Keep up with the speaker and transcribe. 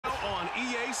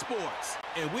EA Sports,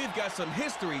 and we've got some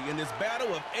history in this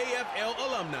battle of AFL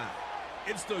alumni.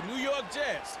 It's the New York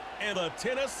Jets and the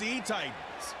Tennessee Titans.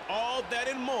 All that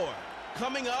and more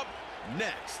coming up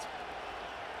next.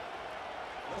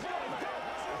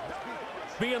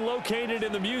 Being located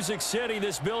in the Music City,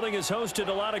 this building has hosted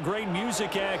a lot of great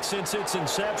music acts since its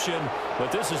inception,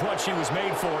 but this is what she was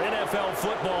made for, NFL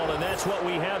football, and that's what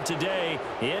we have today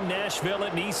in Nashville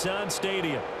at Nissan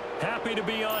Stadium. Happy to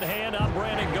be on hand. I'm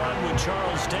Brandon Gunn with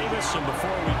Charles Davis, and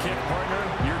before we kick, partner,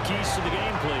 your keys to the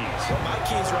game, please. Well, my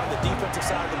keys are on the defensive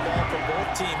side of the ball for both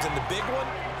teams, and the big one,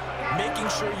 making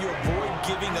sure you avoid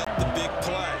giving up the big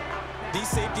play. These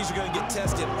safeties are going to get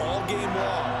tested all game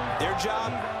long. Their job,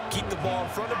 keep the ball in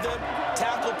front of them,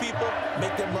 tackle people,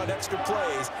 make them run extra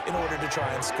plays in order to try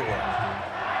and score.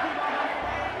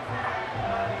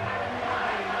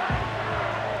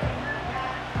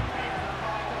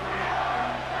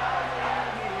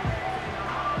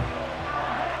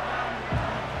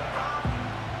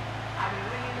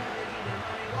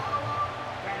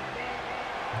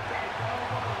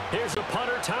 Here's a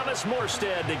punter, Thomas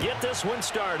Morstead, to get this one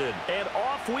started. And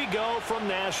off we go from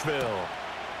Nashville.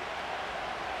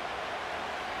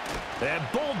 And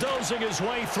bulldozing his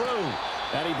way through.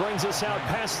 And he brings us out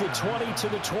past the 20 to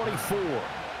the 24.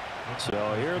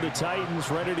 So here are the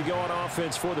Titans ready to go on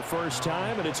offense for the first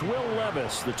time. And it's Will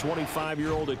Levis, the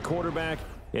 25-year-old at quarterback,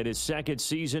 in his second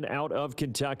season out of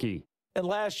Kentucky. And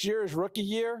last year's rookie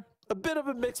year, a bit of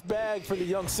a mixed bag for the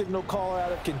young signal caller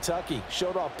out of Kentucky.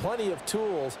 Showed off plenty of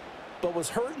tools, but was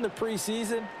hurt in the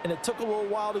preseason, and it took a little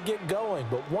while to get going.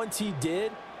 But once he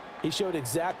did, he showed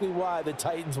exactly why the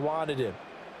Titans wanted him.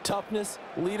 Toughness,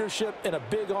 leadership, and a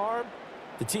big arm.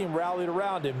 The team rallied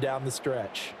around him down the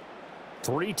stretch.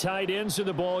 3 tight ends in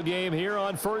the ball game here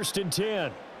on 1st and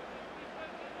 10.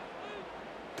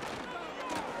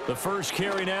 The first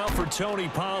carry now for Tony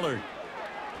Pollard.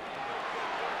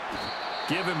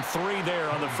 Give him 3 there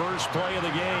on the first play of the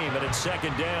game, and it's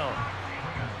second down.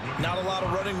 Not a lot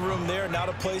of running room there, not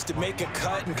a place to make a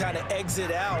cut and kind of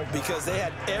exit out because they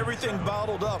had everything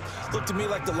bottled up. Looked to me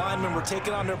like the linemen were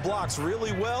taking on their blocks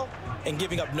really well and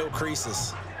giving up no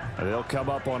creases. They'll come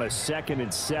up on a 2nd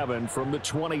and 7 from the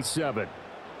 27.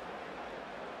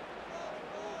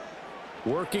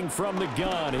 Working from the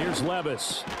gun, here's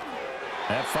Levis.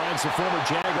 That finds the former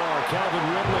Jaguar,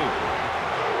 Calvin Ridley.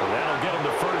 That'll get him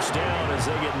the first down as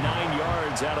they get 9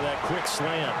 yards out of that quick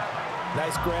slant.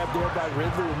 Nice grab there by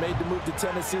Ridley, who made the move to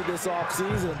Tennessee this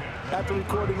offseason after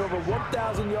recording over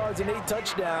 1,000 yards and 8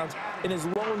 touchdowns in his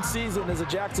lone season as a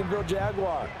Jacksonville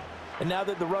Jaguar. And now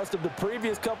that the rust of the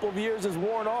previous couple of years is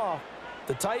worn off,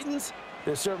 the Titans,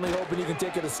 they're certainly hoping he can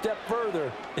take it a step further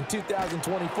in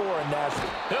 2024 in Nashville.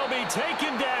 He'll be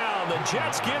taken down. The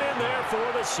Jets get in there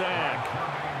for the sack.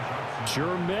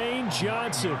 Jermaine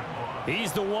Johnson.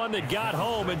 He's the one that got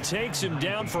home and takes him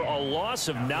down for a loss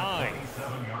of 9.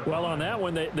 Well, on that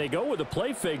one, they go with a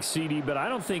play fake, CD, but I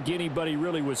don't think anybody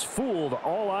really was fooled.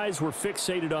 All eyes were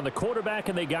fixated on the quarterback,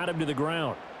 and they got him to the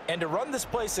ground. And to run this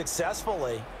play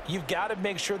successfully, you've got to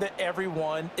make sure that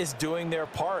everyone is doing their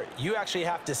part. You actually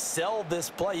have to sell this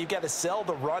play. You've got to sell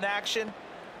the run action.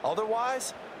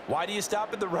 Otherwise, why do you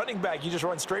stop at the running back? You just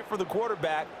run straight for the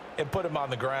quarterback and put him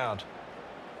on the ground.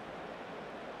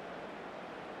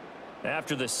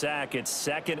 After the sack, it's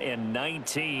 2nd and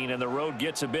 19, and the road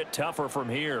gets a bit tougher from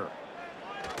here.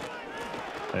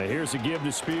 Here's a give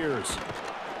to Spears.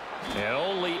 And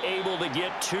only able to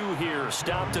get 2 here.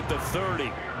 Stopped at the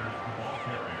 30.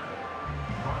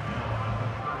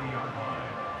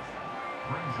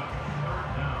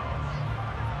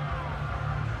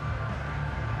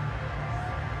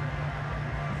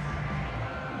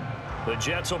 The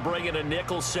Jets will bring in a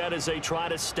nickel set as they try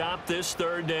to stop this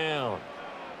 3rd down.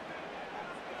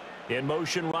 In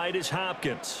motion right is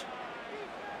Hopkins.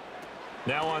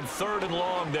 Now on 3rd and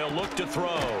long, they'll look to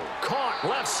throw. Caught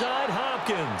left side,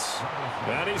 Hopkins.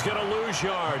 And he's going to lose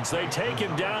yards. They take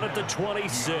him down at the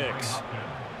 26.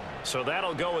 So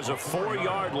that'll go as a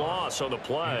 4-yard loss on the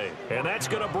play. And that's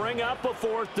going to bring up a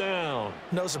 4th down.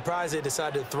 No surprise they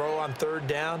decided to throw on 3rd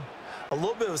down. A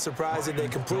little bit of a surprise that they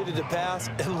completed the pass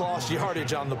and lost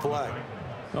yardage on the play.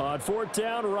 On 4th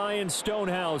down, Ryan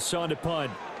Stonehouse on to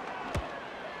punt.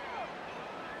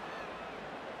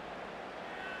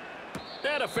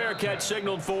 And a fair catch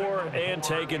signaled for and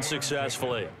taken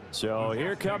successfully. So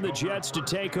here come the Jets to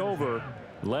take over.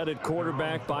 Led at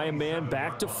quarterback by a man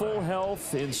back to full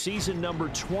health in season number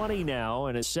 20 now,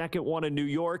 and a 2nd one in New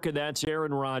York, and that's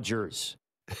Aaron Rodgers.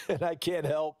 And I can't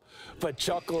help but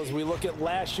chuckle as we look at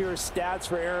last year's stats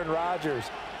for Aaron Rodgers.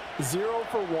 0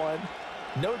 for 1,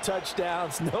 no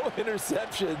touchdowns, no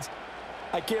interceptions.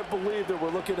 I can't believe that we're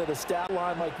looking at a stat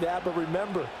line like that, but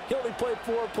remember, he only played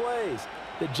 4 plays.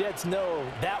 The Jets know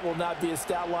that will not be a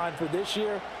stat line for this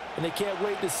year, and they can't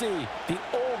wait to see the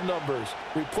old numbers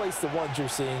replace the ones you're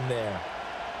seeing there.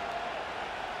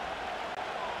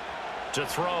 To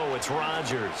throw, it's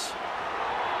Rodgers.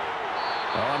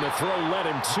 On the throw, let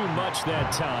him too much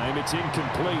that time. It's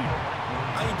incomplete.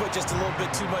 I think you put just a little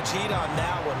bit too much heat on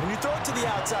that one. When you throw it to the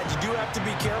outside, you do have to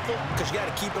be careful because you got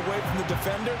to keep away from the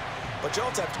defender, but you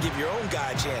also have to give your own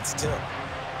guy a chance too.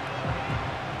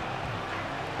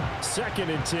 2nd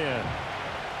and 10.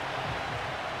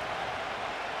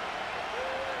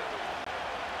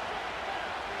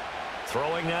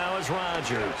 Throwing now is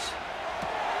Rodgers.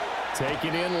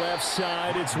 Taking in left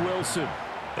side, it's Wilson.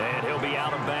 And he'll be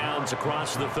out of bounds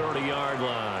across the 30-yard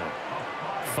line.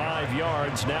 5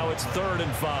 yards, now it's 3rd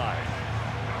and 5.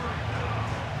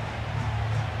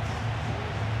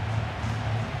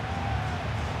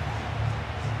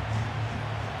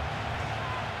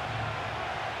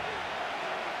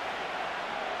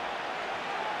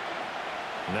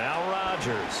 Now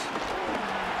Rodgers.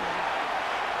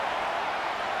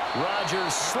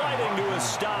 Rodgers sliding to a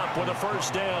stop with a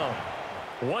 1st down.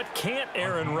 What can't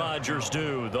Aaron Rodgers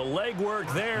do? The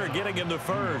legwork there getting him the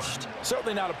 1st.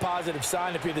 Certainly not a positive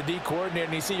sign if you're the D coordinator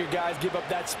and you see your guys give up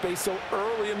that space so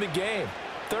early in the game.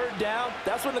 3rd down,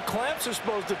 that's when the clamps are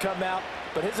supposed to come out,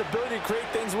 but his ability to create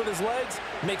things with his legs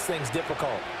makes things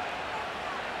difficult.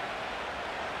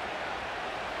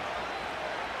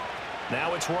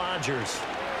 Now it's Rodgers.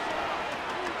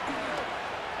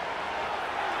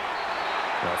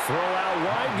 The throw out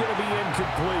wide going to be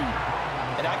incomplete.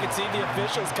 And I can see the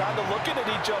officials kind of looking at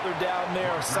each other down there,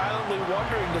 silently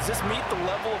wondering, does this meet the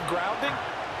level of grounding?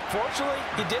 Fortunately,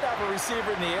 he did have a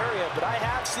receiver in the area, but I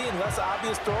have seen less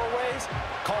obvious throwaways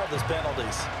called as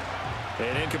penalties.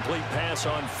 An incomplete pass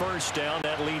on 1st down.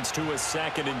 That leads to a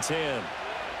 2nd and 10.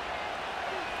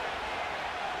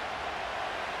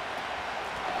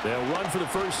 They'll run for the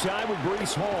first time with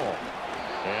Breece Hall.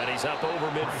 And he's up over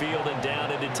midfield and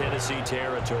down into Tennessee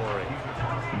territory.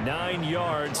 9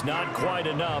 yards, not quite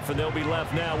enough, and they'll be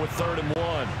left now with 3rd and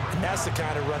 1. That's the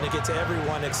kind of run that gets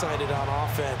everyone excited on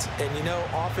offense. And, you know,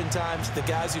 oftentimes the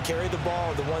guys who carry the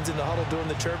ball are the ones in the huddle doing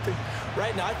the chirping.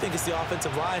 Right now, I think it's the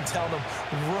offensive line telling them,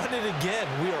 run it again.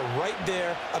 We are right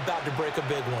there about to break a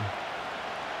big one.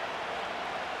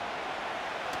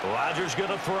 Rodgers going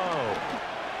to throw.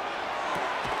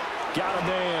 Got a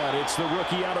man. It's the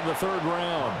rookie out of the 3rd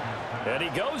round. And he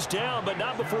goes down, but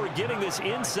not before getting this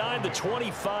inside the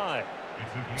 25.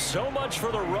 So much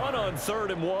for the run on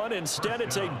 3rd and 1. Instead,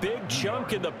 it's a big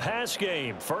chunk in the pass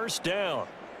game. 1st down.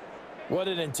 What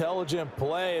an intelligent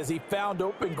play as he found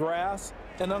open grass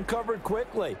and uncovered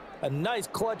quickly. A nice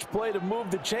clutch play to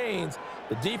move the chains.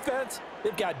 The defense,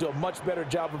 they've got to do a much better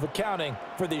job of accounting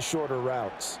for these shorter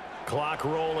routes. Clock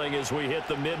rolling as we hit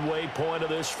the midway point of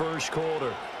this 1st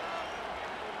quarter.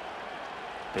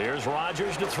 Here's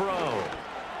Rodgers to throw.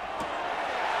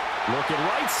 Looking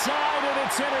right side, and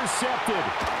it's intercepted.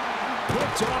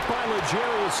 Picked up by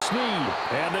L'Jarius Sneed.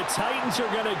 And the Titans are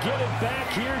going to get it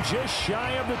back here just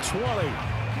shy of the 20.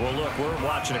 Well, look, we're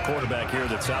watching a quarterback here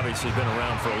that's obviously been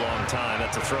around for a long time.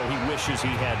 That's a throw he wishes he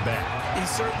had back. He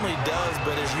certainly does,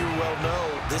 but as you well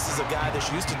know, this is a guy that's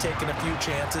used to taking a few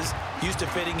chances, used to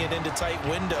fitting it into tight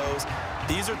windows.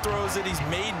 These are throws that he's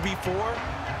made before.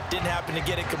 Didn't happen to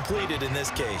get it completed in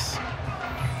this case.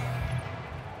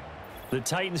 The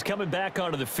Titans coming back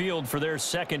onto the field for their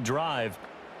 2nd drive.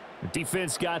 The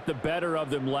defense got the better of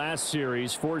them last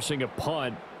series, forcing a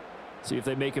punt. See if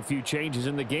they make a few changes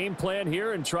in the game plan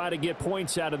here and try to get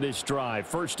points out of this drive.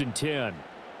 1st and 10.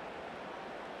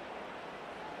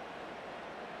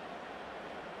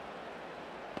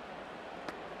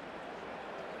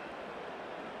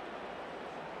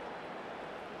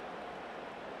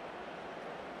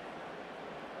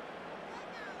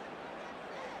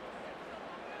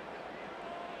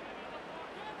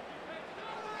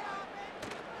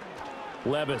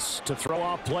 Levis to throw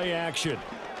off play action.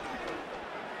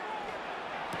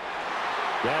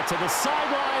 That to the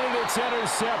sideline, and it's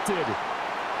intercepted.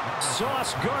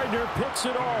 Sauce Gardner picks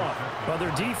it off. But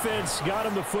their defense got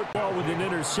him the football with an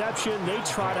interception. They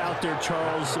trot out there,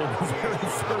 Charles, in the very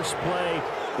first play.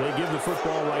 They give the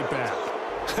football right back.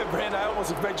 Brandon, I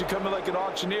almost expect you to come in like an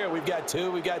auctioneer. We've got 2,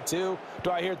 we got 2.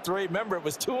 Do I hear 3? Remember, it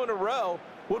was 2 in a row.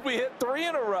 Would we hit 3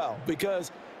 in a row?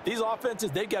 Because these offenses,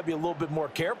 they've got to be a little bit more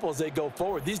careful as they go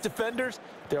forward. These defenders,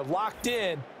 they're locked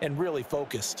in and really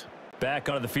focused. Back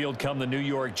onto the field come the New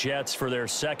York Jets for their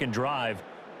 2nd drive.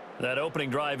 That opening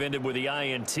drive ended with the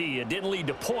INT. It didn't lead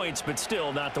to points, but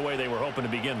still not the way they were hoping to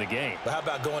begin the game. But how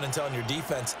about going and telling your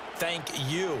defense, thank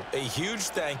you, a huge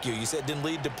thank you. You said it didn't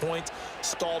lead to points,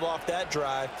 stalled off that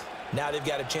drive. Now they've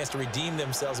got a chance to redeem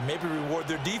themselves and maybe reward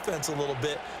their defense a little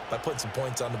bit by putting some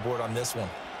points on the board on this one.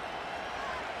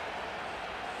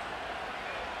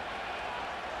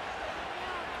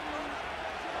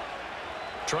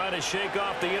 Trying to shake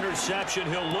off the interception.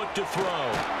 He'll look to throw.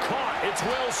 Caught. It's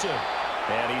Wilson.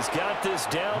 And he's got this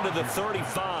down to the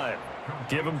 35.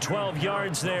 Give him 12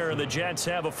 yards there, and the Jets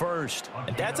have a first.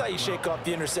 And that's how you shake off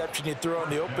the interception you throw on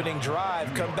the opening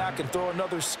drive. Come back and throw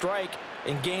another strike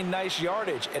and gain nice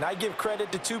yardage. And I give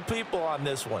credit to two people on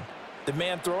this one. The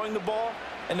man throwing the ball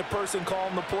and the person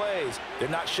calling the plays. They're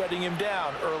not shutting him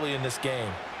down early in this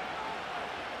game.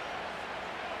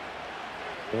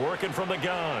 Working from the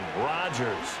gun,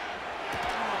 Rodgers.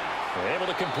 Able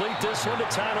to complete this one to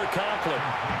Tyler Conklin.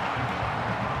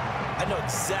 I know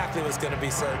exactly what's going to be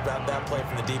said about that play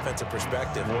from the defensive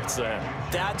perspective. What's that?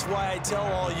 That's why I tell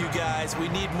all you guys we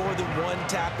need more than one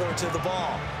tackler to the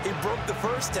ball. He broke the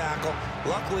first tackle.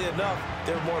 Luckily enough,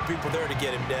 there were more people there to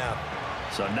get him down.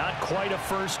 So not quite a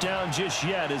first down just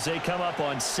yet as they come up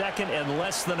on second and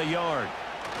less than a yard.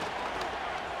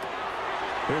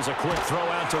 Here's a quick throw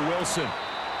out to Wilson.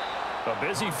 A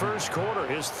busy first quarter.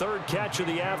 His third catch of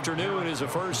the afternoon is a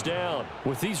first down.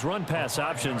 With these run-pass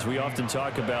options, we often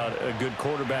talk about a good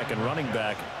quarterback and running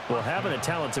back. Well, having a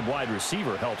talented wide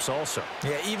receiver helps also.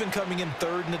 Yeah, even coming in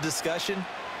third in the discussion,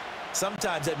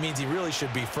 sometimes that means he really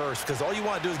should be first because all you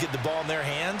want to do is get the ball in their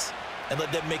hands and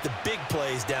let them make the big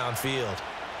plays downfield.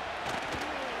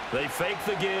 They fake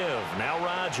the give. Now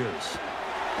Rodgers.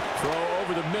 Throw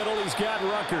over the middle. He's got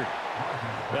Ruckert.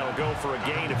 That'll go for a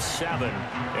gain of 7,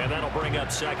 and that'll bring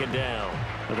up second down.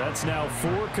 Well, that's now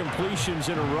 4 completions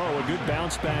in a row. A good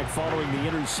bounce back following the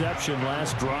interception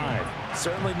last drive.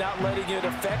 Certainly not letting it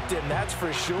affect him, that's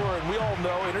for sure. And we all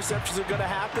know interceptions are going to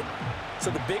happen. So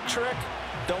the big trick,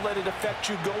 don't let it affect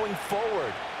you going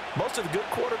forward. Most of the good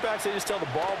quarterbacks, they just tell the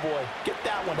ball boy, get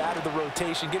that one out of the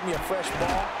rotation, give me a fresh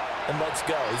ball, and let's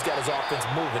go. He's got his offense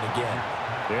moving again.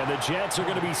 And the Jets are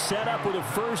going to be set up with a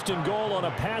first and goal on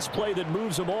a pass play that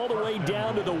moves them all the way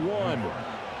down to the 1.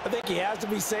 I think he has to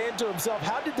be saying to himself,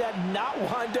 how did that not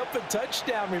wind up a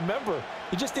touchdown? Remember,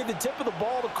 you just need the tip of the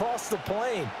ball to cross the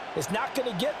plane. It's not going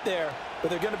to get there, but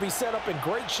they're going to be set up in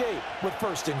great shape with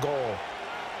first and goal.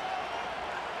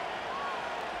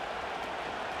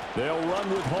 They'll run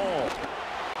with Hall.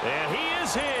 And he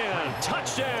is in.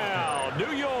 Touchdown,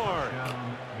 New York.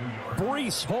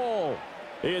 Breece Hall.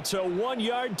 It's a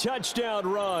 1-yard touchdown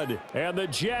run. And the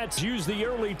Jets use the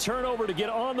early turnover to get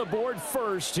on the board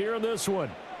first here in this one.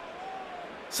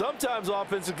 Sometimes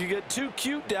offenses can get too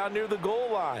cute down near the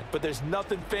goal line, but there's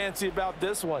nothing fancy about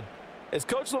this one. As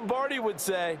Coach Lombardi would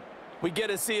say, we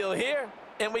get a seal here,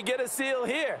 and we get a seal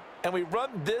here, and we run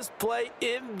this play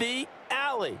in the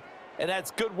alley. And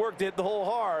that's good work to hit the hole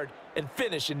hard and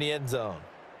finish in the end zone.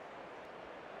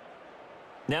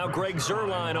 Now Greg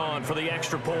Zuerlein on for the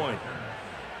extra point.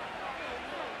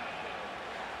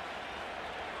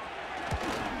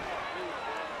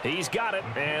 He's got it,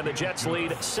 and the Jets lead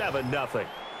 7-0.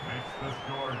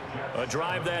 A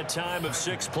drive that time of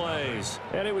 6 plays.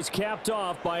 And it was capped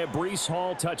off by a Breece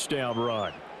Hall touchdown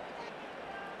run.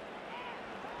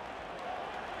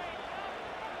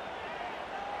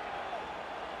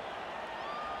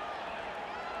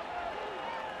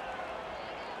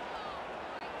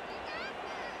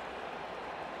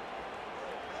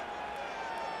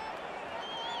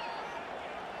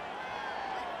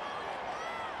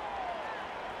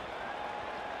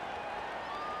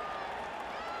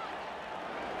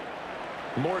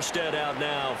 Morstead out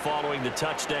now following the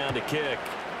touchdown to kick.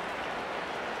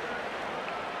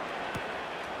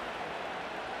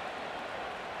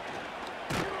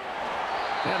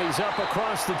 And he's up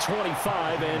across the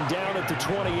 25 and down at the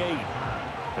 28.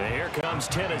 And here comes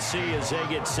Tennessee as they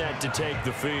get set to take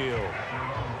the field.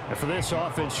 And for this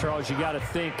offense, Charles, you got to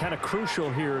think kind of crucial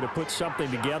here to put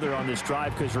something together on this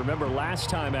drive because remember last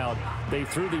time out they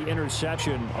threw the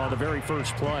interception on the very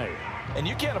first play. And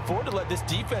you can't afford to let this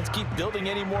defense keep building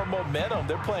any more momentum.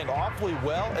 They're playing awfully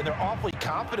well, and they're awfully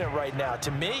confident right now.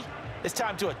 To me, it's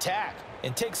time to attack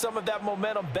and take some of that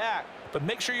momentum back, but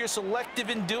make sure you're selective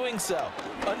in doing so.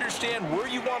 Understand where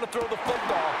you want to throw the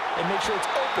football and make sure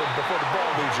it's open before the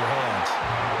ball leaves your hands.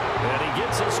 And he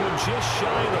gets this one just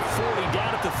shy of the 40,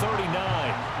 down at the 39.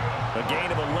 A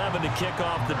gain of 11 to kick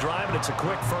off the drive, and it's a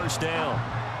quick first down.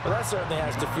 Well, that certainly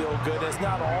has to feel good. It's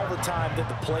not all the time that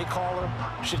the play caller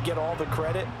should get all the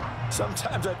credit.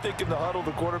 Sometimes I think in the huddle,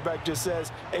 the quarterback just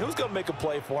says, hey, who's going to make a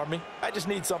play for me? I just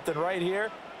need something right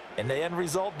here. And the end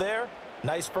result there,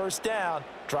 nice first down.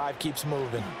 Drive keeps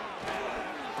moving.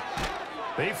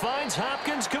 He finds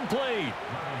Hopkins complete.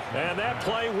 And that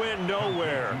play went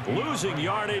nowhere. Losing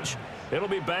yardage. It'll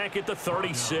be back at the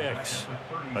 36.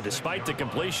 But despite the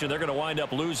completion, they're going to wind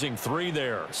up losing 3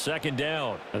 there. Second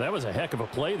down. And that was a heck of a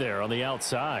play there on the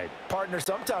outside. Partner,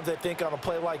 sometimes I think on a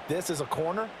play like this as a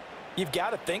corner, you've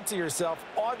got to think to yourself,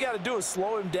 all I've got to do is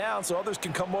slow him down so others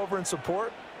can come over and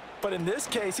support. But in this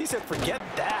case, he said, forget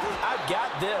that. I've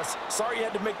got this. Sorry you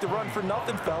had to make the run for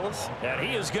nothing, fellas. And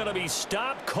he is going to be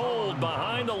stopped cold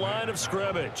behind the line of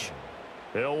scrimmage.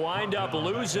 He'll wind up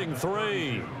losing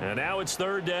 3. And now it's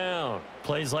third down.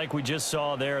 Plays like we just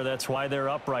saw there. That's why they're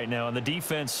up right now. And the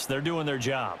defense, they're doing their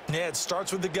job. Yeah, it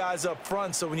starts with the guys up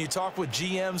front. So when you talk with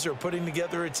GMs who are putting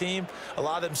together a team, a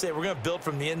lot of them say we're going to build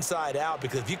from the inside out,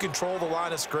 because if you control the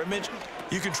line of scrimmage,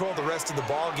 you control the rest of the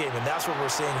ball game. And that's what we're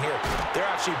seeing here. They're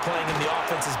actually playing in the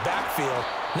offense's backfield,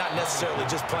 not necessarily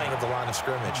just playing at the line of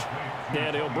scrimmage.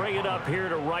 And he'll bring it up here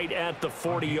to right at the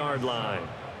 40-yard line.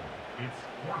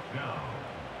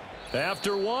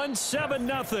 After 1,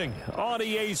 7-0 on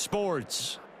EA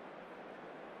Sports.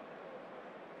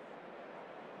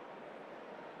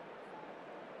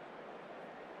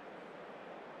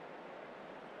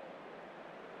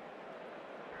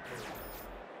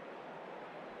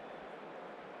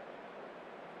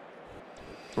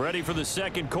 Ready for the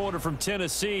second quarter from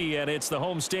Tennessee, and it's the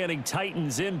homestanding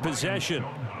Titans in possession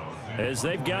as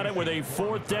they've got it with a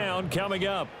 4th down coming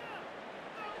up.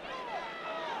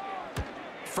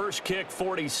 First kick,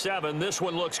 47. This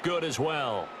one looks good as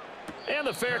well. And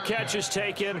the fair catch is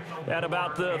taken at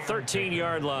about the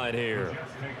 13-yard line here.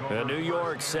 And New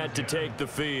York set to take the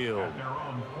field.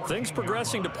 Things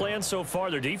progressing to plan so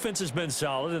far. Their defense has been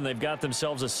solid, and they've got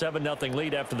themselves a 7-0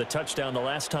 lead after the touchdown the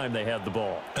last time they had the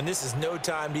ball. And this is no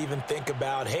time to even think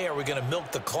about, hey, are we going to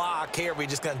milk the clock? Hey, are we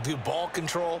just going to do ball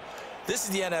control? This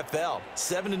is the NFL.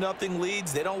 7-0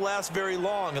 leads, they don't last very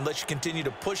long unless you continue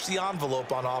to push the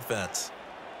envelope on offense.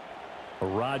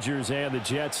 Rodgers and the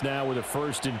Jets now with a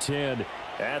 1st and 10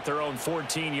 at their own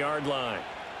 14-yard line.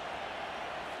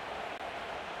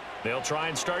 They'll try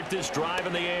and start this drive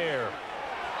in the air.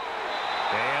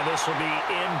 And this will be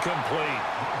incomplete.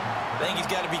 I think he's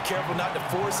got to be careful not to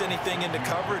force anything into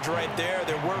coverage right there.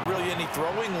 There weren't really any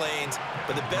throwing lanes,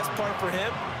 but the best part for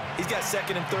him, he's got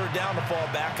 2nd and 3rd down to fall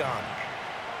back on.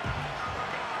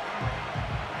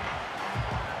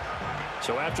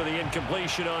 So after the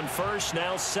incompletion on 1st,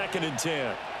 now 2nd and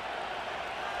 10.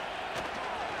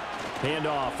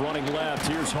 Handoff, running left.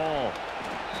 Here's Hall.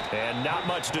 And not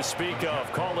much to speak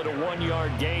of. Call it a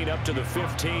 1-yard gain up to the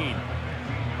 15.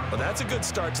 Well, that's a good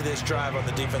start to this drive on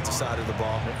the defensive side of the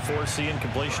ball. Force the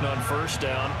incompletion on 1st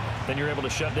down. Then you're able to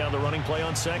shut down the running play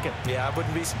on 2nd. Yeah, I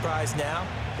wouldn't be surprised now.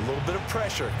 A little bit of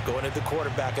pressure going at the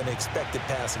quarterback in an expected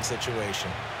passing situation.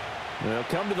 They'll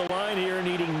come to the line here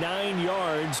needing 9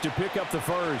 yards to pick up the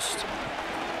 1st.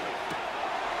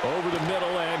 Over the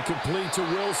middle and complete to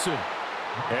Wilson.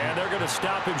 And they're going to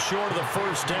stop him short of the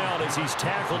 1st down as he's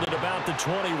tackled at about the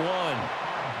 21.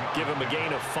 Give him a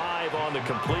gain of 5 on the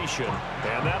completion.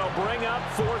 And that'll bring up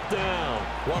 4th down.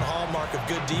 One hallmark of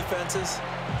good defenses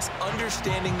is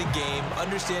understanding the game,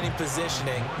 understanding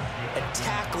positioning, and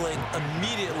tackling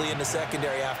immediately in the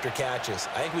secondary after catches.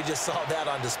 I think we just saw that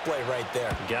on display right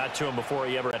there. Got to him before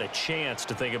he ever had a chance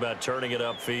to think about turning it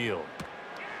upfield.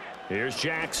 Here's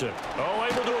Jackson. Oh,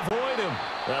 able to avoid him.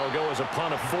 That'll go as a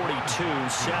punt of 42,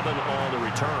 7 on the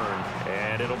return,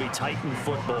 and it'll be Titan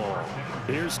football.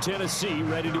 Here's Tennessee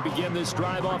ready to begin this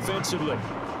drive offensively.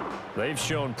 They've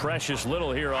shown precious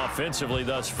little here offensively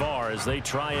thus far as they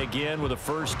try again with a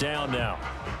 1st down now.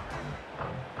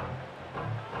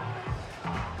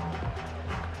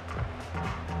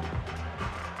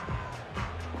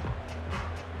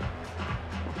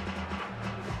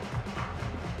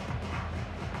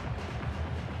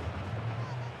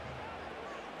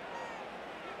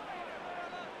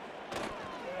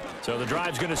 So the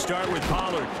drive's going to start with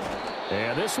Pollard.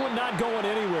 And this one not going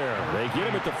anywhere. They get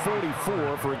him at the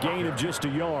 44 for a gain of just a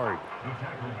yard.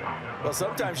 Well,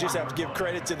 sometimes you just have to give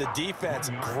credit to the defense.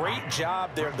 Great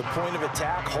job there at the point of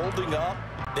attack, holding up.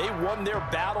 They won their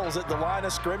battles at the line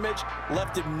of scrimmage,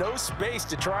 left him no space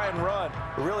to try and run.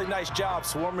 A really nice job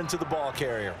swarming to the ball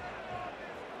carrier.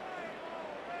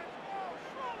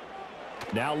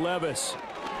 Now Levis.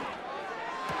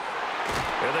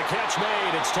 And the catch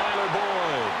made. It's Tyler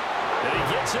Boyd. And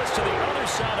he gets us to the other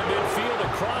side of midfield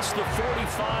across the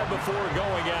 45 before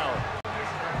going out.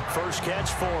 First catch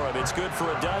for him. It's good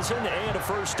for a dozen and a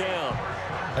first down.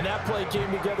 And that play came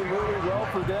together really well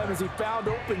for them as he found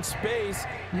open space,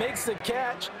 makes the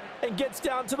catch, and gets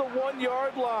down to the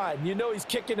 1-yard line. You know he's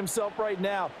kicking himself right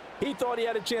now. He thought he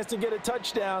had a chance to get a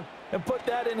touchdown and put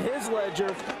that in his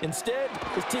ledger. Instead,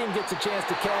 his team gets a chance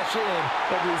to cash in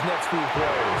over these next few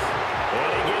plays.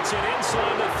 And he gets it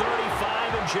inside the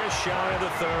 35 and just shy of the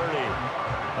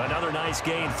 30. Another nice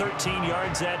gain, 13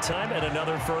 yards that time, and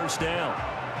another first down.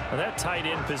 Well, that tight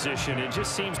end position, it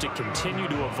just seems to continue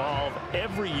to evolve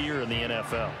every year in the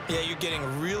NFL. Yeah, you're getting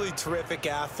really terrific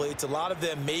athletes. A lot of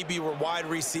them maybe were wide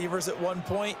receivers at one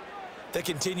point. They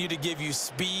continue to give you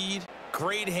speed,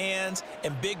 great hands,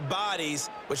 and big bodies,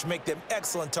 which make them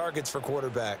excellent targets for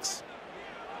quarterbacks.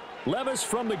 Levis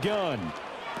from the gun.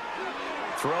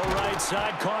 Throw right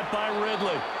side, caught by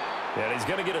Ridley. And he's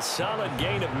going to get a solid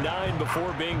gain of 9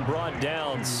 before being brought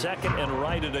down. Second and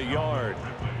right at a yard.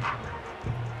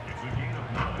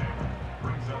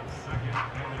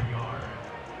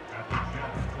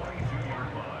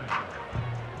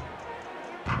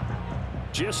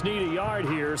 Just need a yard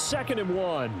here. 2nd and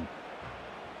 1.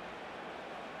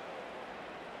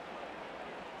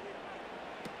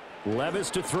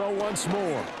 Levis to throw once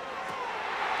more.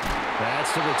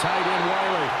 That's to the tight end,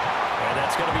 Wiley. And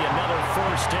that's going to be another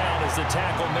first down as the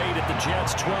tackle made at the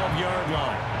Jets' 12-yard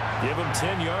line. Give him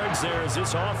 10 yards there as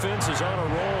this offense is on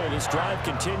a roll. This drive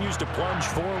continues to plunge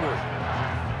forward.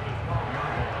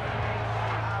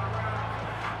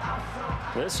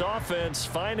 This offense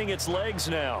finding its legs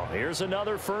now. Here's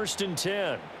another 1st and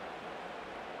 10.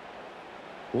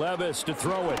 Levis to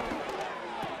throw it.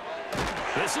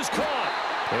 This is caught.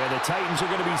 And the Titans are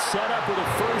going to be set up with a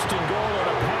 1st and goal on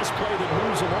a pass play that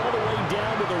moves them all the way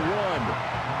down to the run.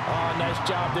 Oh, nice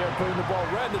job there putting the ball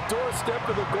right at the doorstep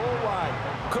of the goal line.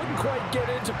 Couldn't quite get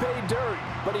in to pay dirt,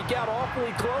 but he got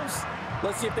awfully close.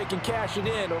 Let's see if they can cash it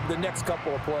in over the next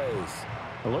couple of plays.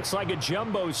 It looks like a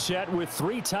jumbo set with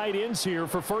 3 tight ends here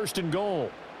for 1st and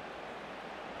goal.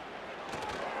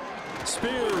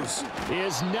 Spears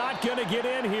is not going to get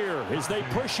in here as they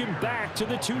push him back to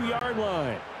the 2-yard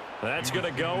line. That's going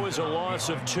to go as a loss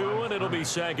of 2, and it'll be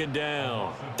 2nd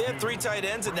down. They have 3 tight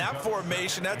ends in that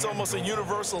formation. That's almost a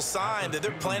universal sign that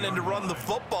they're planning to run the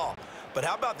football. But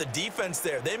how about the defense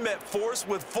there? They met force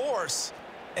with force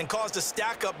and caused a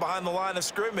stack up behind the line of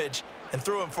scrimmage and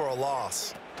threw him for a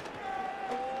loss.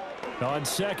 On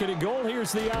 2nd and goal,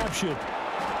 here's the option.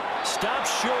 Stop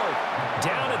short,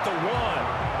 down at the 1.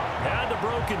 Had the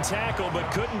broken tackle,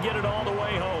 but couldn't get it all the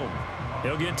way home.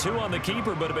 He'll get 2 on the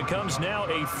keeper, but it becomes now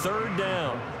a 3rd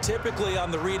down. Typically on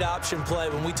the read option play,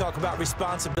 when we talk about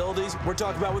responsibilities, we're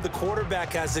talking about what the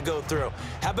quarterback has to go through.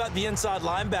 How about the inside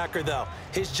linebacker, though?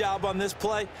 His job on this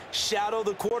play, shadow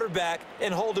the quarterback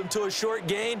and hold him to a short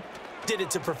gain. Did it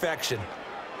to perfection.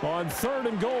 On 3rd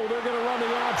and goal, they're going to run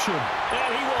the option.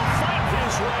 And he will fight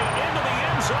his way into the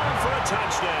end zone for a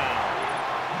touchdown.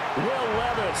 Will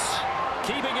Levis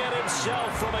keeping it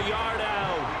himself from a yard out.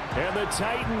 And the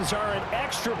Titans are an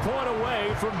extra point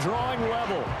away from drawing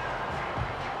level.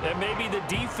 And maybe the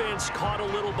defense caught a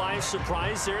little by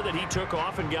surprise there that he took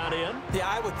off and got in? Yeah,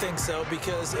 I would think so,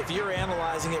 because if you're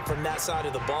analyzing it from that side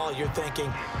of the ball, you're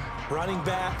thinking running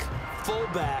back,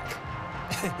 fullback.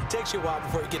 It takes you a while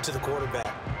before you get to the quarterback.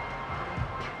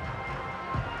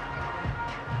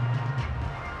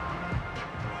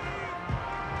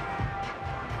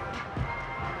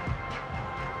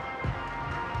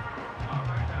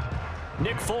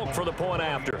 Nick Folk for the point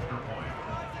after.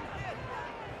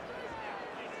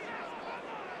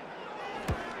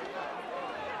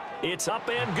 It's up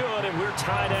and good, and we're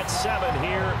tied at 7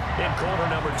 here in quarter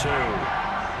number 2.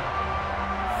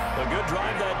 A good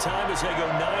drive that time as they go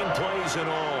 9 plays in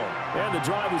all. And the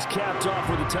drive was capped off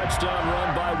with a touchdown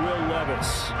run by Will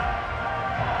Levis.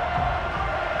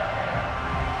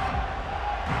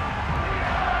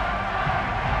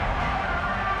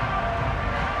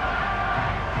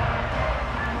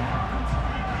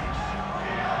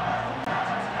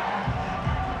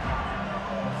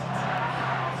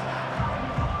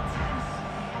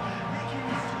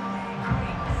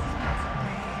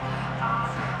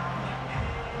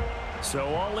 So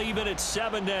all even at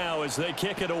 7 now as they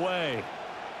kick it away.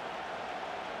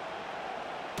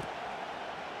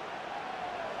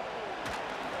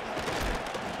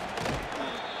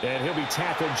 And he'll be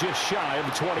tackled just shy of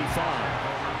the 25.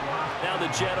 Now the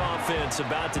Jet offense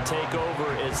about to take over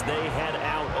as they head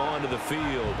out onto the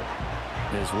field.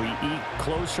 As we eat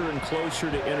closer and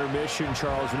closer to intermission,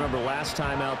 Charles, remember last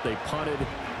time out they punted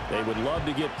They would love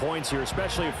to get points here,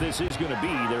 especially if this is going to be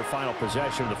their final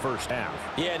possession of the first half.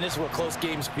 Yeah, and this is what close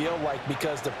games feel like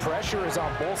because the pressure is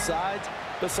on both sides,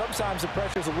 but sometimes the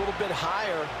pressure is a little bit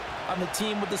higher on the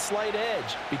team with the slight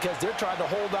edge because they're trying to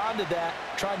hold on to that,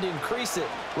 trying to increase it.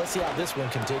 Let's see how this one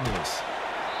continues.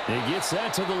 He gets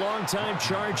that to the longtime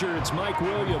Charger. It's Mike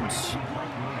Williams.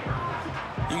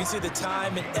 You can see the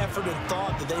time and effort and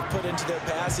thought that they put into their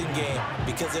passing game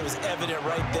because it was evident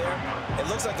right there. It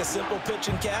looks like a simple pitch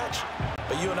and catch,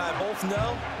 but you and I both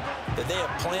know that they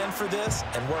have planned for this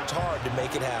and worked hard to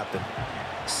make it happen.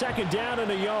 Second down and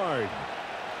a yard.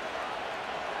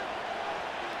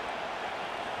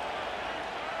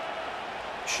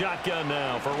 Shotgun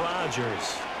now for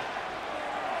Rodgers.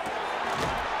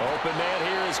 Open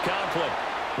man here is Conklin.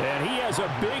 And he has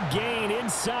a big gain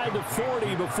inside the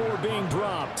 40 before being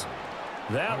dropped.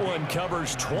 That one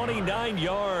covers 29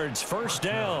 yards. First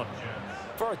down.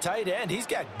 For a tight end, he's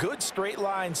got good straight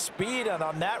line speed, and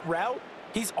on that route,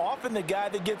 he's often the guy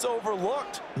that gets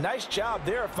overlooked. Nice job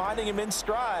there finding him in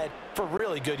stride for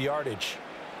really good yardage.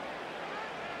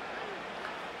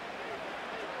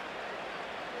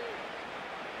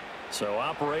 So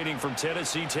operating from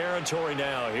Tennessee territory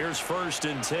now. Here's 1st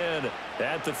and 10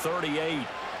 at the 38.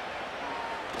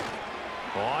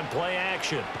 On play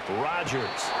action, Rodgers.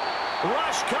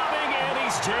 Rush coming, and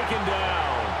he's taken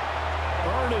down.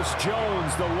 Ernest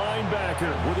Jones, the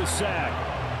linebacker, with a sack.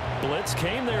 Blitz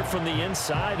came there from the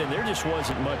inside, and there just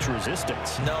wasn't much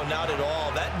resistance. No, not at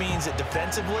all. That means that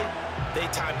defensively, they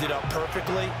timed it up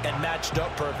perfectly and matched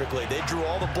up perfectly. They drew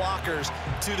all the blockers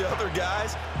to the other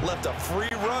guys, left a free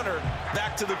runner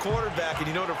back to the quarterback, and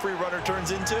you know what a free runner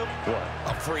turns into?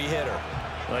 What? A free hitter.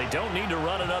 They don't need to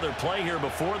run another play here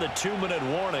before the 2-minute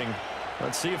warning.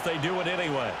 Let's see if they do it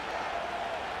anyway.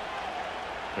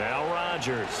 Now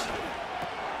Rodgers.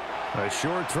 A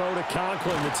short throw to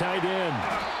Conklin, the tight end.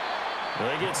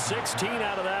 They get 16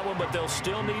 out of that one, but they'll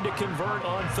still need to convert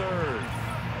on 3rd.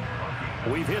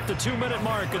 We've hit the 2-minute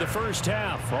mark of the first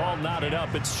half. All knotted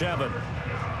up at 7.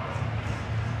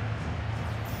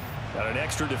 Got an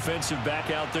extra defensive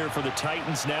back out there for the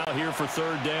Titans now here for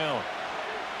 3rd down.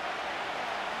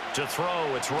 To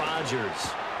throw, it's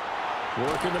Rodgers.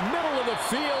 Work in the middle of the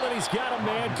field, and he's got a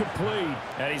man complete.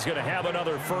 And he's going to have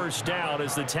another first down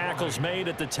as the tackle's made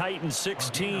at the Titans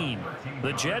 16.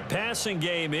 The Jet passing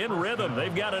game in rhythm.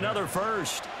 They've got another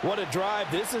first. What a drive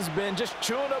this has been, just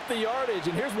chewing up the yardage,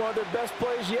 and here's one of their best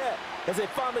plays yet as they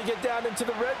finally get down into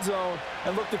the red zone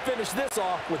and look to finish this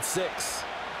off with 6.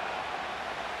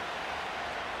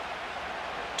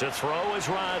 To throw is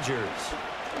Rodgers.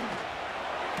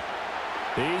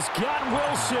 He's got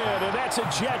Wilson, and that's a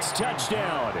Jets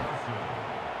touchdown.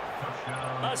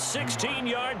 A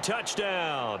 16-yard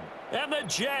touchdown, and the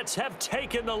Jets have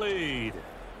taken the lead.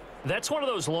 That's one of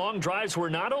those long drives where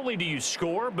not only do you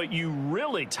score, but you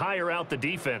really tire out the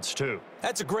defense, too.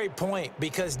 That's a great point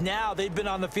because now they've been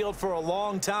on the field for a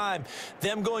long time.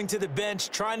 Them going to the bench,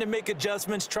 trying to make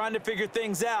adjustments, trying to figure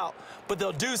things out, but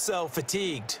they'll do so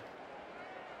fatigued.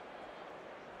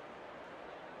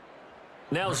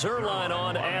 Now Zerline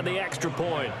on to add the extra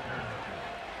point.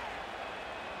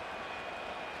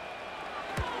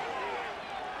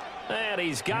 And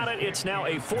he's got it. It's now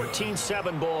a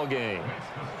 14-7 ball game.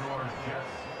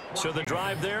 So the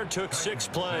drive there took 6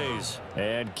 plays.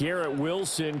 And Garrett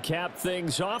Wilson capped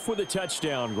things off with a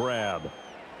touchdown grab.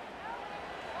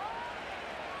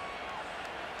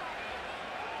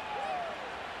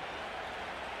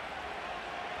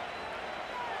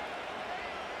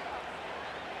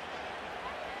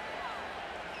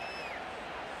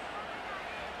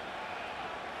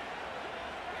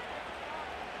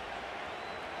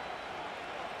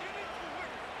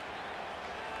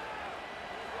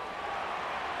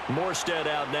 Morstead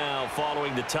out now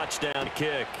following the touchdown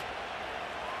kick.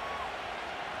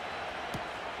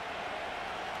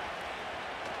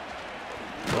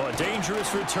 Oh, a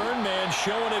dangerous return man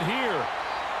showing it here.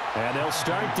 And they'll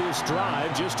start this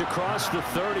drive just across the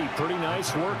 30. Pretty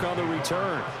nice work on the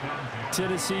return.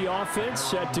 Tennessee offense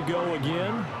set to go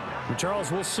again.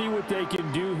 Charles, we'll see what they can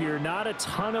do here. Not a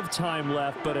ton of time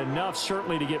left, but enough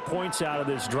certainly to get points out of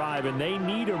this drive, and they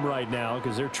need them right now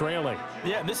because they're trailing.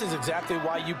 Yeah, and this is exactly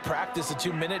why you practice a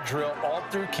 2-minute drill all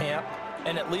through camp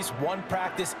and at least one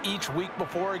practice each week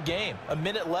before a game. A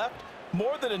minute left,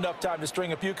 more than enough time to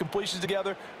string a few completions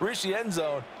together, reach the end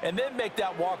zone, and then make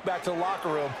that walk back to the locker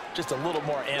room just a little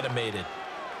more animated.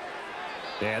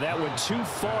 Yeah, that went too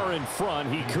far in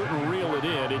front. He couldn't reel it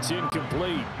in. It's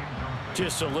incomplete.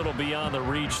 Just a little beyond the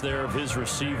reach there of his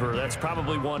receiver. That's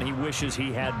probably one he wishes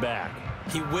he had back.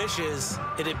 He wishes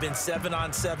it had been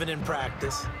 7-on-7 in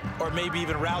practice, or maybe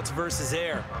even routes versus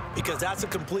air, because that's a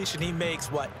completion he makes,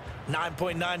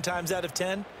 9.9 times out of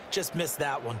 10? Just missed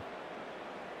that one.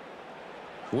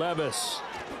 Levis.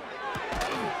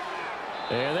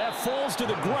 And that falls to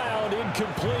the ground,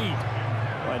 incomplete.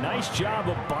 A nice job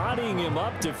of bodying him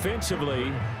up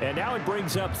defensively, and now it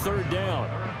brings up third down.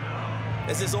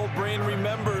 As his old brain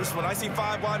remembers, when I see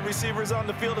 5 wide receivers on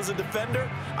the field as a defender,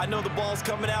 I know the ball's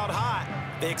coming out hot.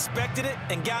 They expected it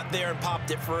and got there and popped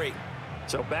it free.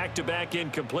 So back-to-back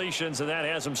incompletions, and that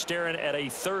has him staring at a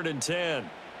 3rd and 10.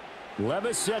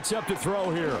 Levis sets up to throw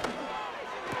here.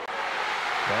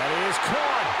 That is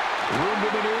caught. Room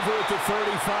to maneuver at the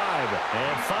 35.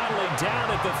 And finally down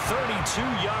at the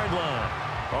 32-yard line.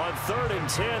 On 3rd and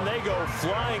 10, they go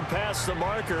flying past the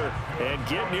marker and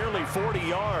get nearly 40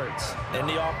 yards. And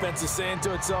the offense is saying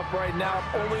to itself right now,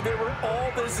 only they were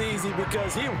all this easy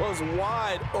because he was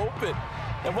wide open.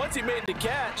 And once he made the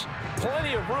catch,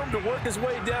 plenty of room to work his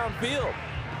way downfield.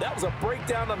 That was a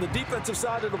breakdown on the defensive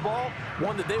side of the ball,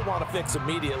 one that they want to fix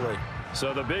immediately.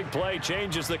 So the big play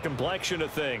changes the complexion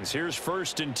of things. Here's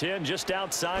 1st and 10 just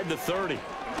outside the 30.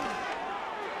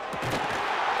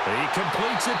 He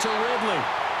completes it to Ridley.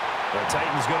 The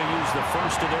Titans going to use the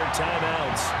first of their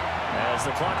timeouts as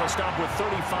the clock will stop with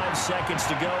 35 seconds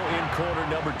to go in quarter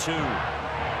number 2.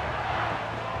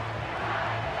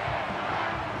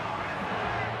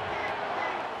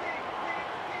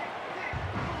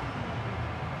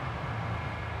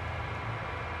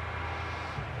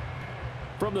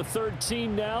 From the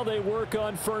 13 now, they work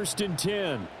on 1st and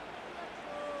 10.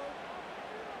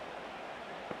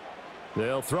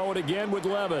 They'll throw it again with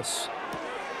Levis.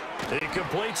 He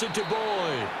completes it to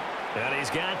Boyd. And he's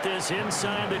got this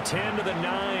inside the 10 to the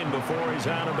 9 before he's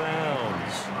out of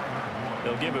bounds.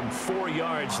 They'll give him 4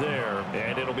 yards there,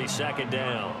 and it'll be 2nd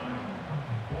down.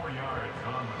 4 yards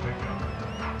on the pickup.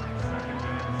 2nd and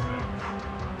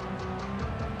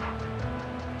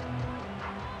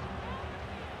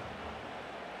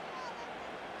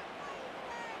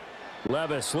 6.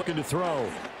 Levis looking to throw.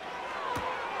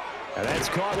 And that's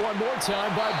caught one more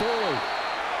time by Boyd.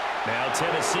 Now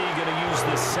Tennessee going to use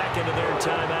the 2nd of their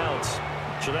timeouts.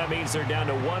 So that means they're down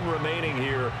to 1 remaining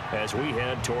here as we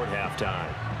head toward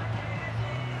halftime.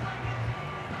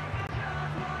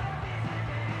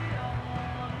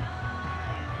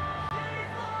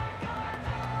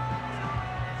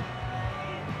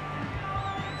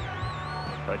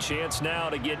 A chance now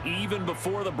to get even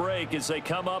before the break as they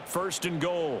come up 1st and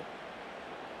goal.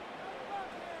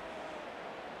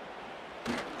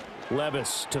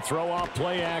 Levis to throw off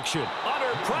play action.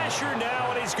 Under pressure now,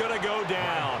 and he's going to go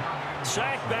down.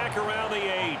 Sacked back around the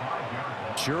 8.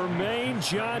 Jermaine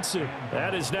Johnson.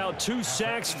 That is now 2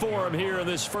 sacks for him here in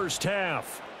this first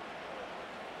half.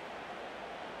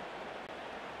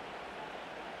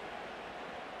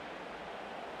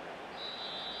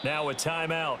 Now a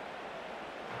timeout.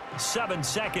 7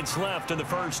 seconds left in the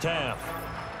first half.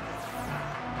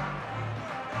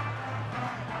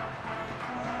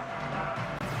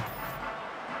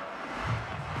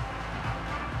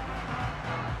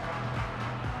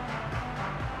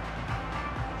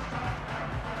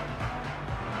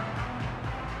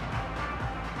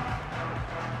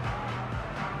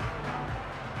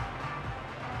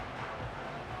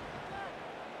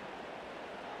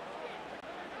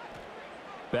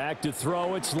 Back to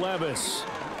throw, it's Levis.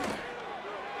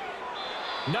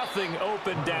 Nothing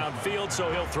open downfield, so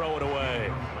he'll throw it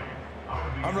away.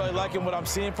 I'm really liking what I'm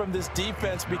seeing from this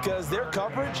defense because their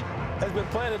coverage has been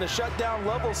playing at a shutdown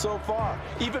level so far.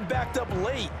 Even backed up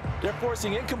late, they're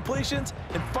forcing incompletions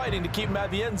and fighting to keep them out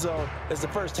of the end zone as the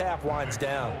first half winds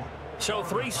down. So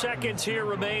 3 seconds here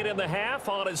remain in the half.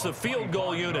 On is the field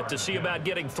goal unit to see about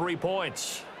getting 3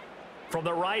 points. From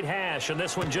the right hash, and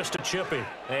this one just a chippy.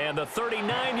 And the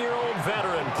 39-year-old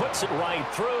veteran puts it right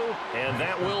through, and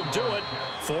that will do it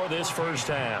for this first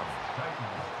half.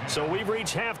 So we've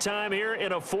reached halftime here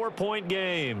in a 4-point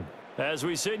game. As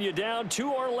we send you down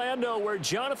to Orlando, where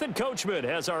Jonathan Coachman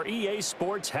has our EA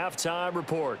Sports halftime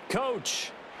report.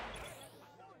 Coach.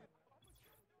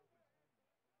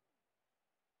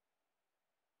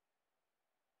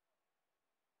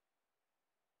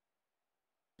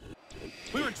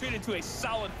 We were treated to a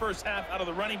solid first half out of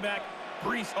the running back,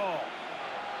 Breece Hall.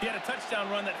 He had a touchdown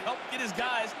run that helped get his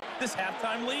guys this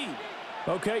halftime lead.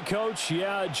 Okay, Coach,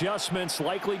 yeah, adjustments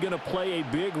likely going to play a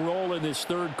big role in this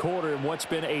third quarter in what's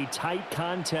been a tight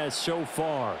contest so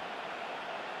far.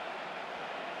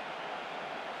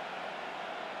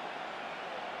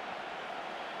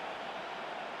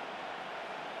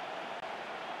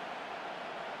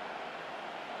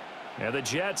 And the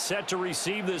Jets set to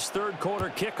receive this third quarter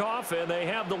kickoff, and they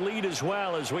have the lead as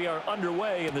well as we are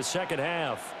underway in the second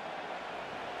half.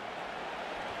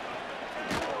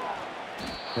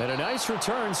 And a nice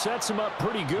return sets them up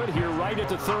pretty good here right at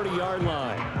the 30-yard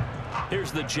line.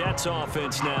 Here's the Jets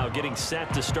offense now getting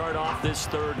set to start off this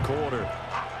third quarter.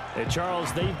 And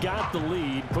Charles, they've got the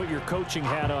lead. Put your coaching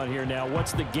hat on here now.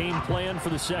 What's the game plan for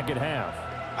the second half?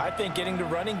 I think getting the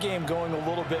running game going a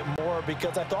little bit more,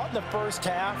 because I thought in the first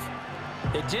half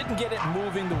it didn't get it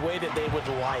moving the way that they would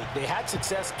like. They had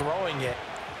success throwing it,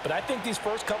 but I think these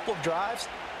first couple of drives,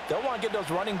 they'll want to get those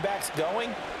running backs going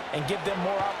and give them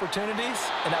more opportunities,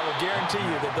 and I will guarantee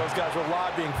you that those guys were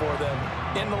lobbying for them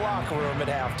in the locker room at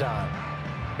halftime.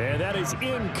 And that is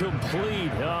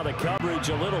incomplete. Oh, the coverage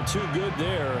a little too good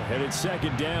there, and it's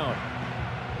second down.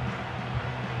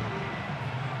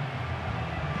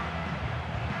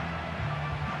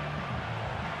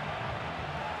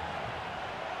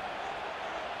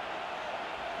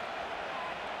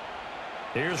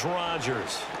 Here's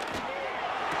Rodgers.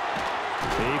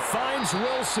 He finds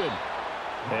Wilson.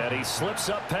 And he slips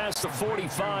up past the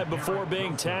 45 before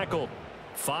being tackled.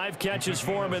 5 catches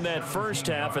for him in that first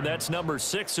half, and that's number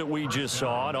 6 that we just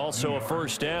saw, and also a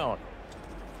first down.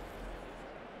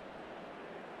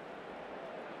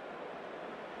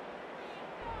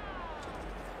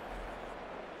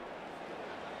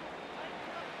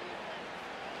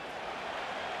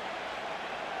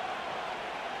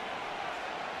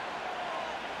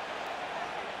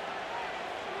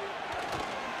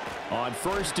 On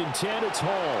 1st and 10, it's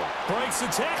Hall. Breaks the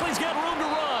tackle. He's got room to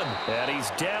run. And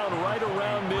he's down right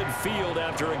around midfield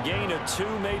after a gain of 2,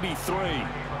 maybe 3.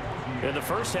 In the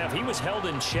first half, he was held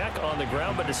in check on the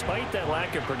ground, but despite that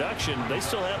lack of production, they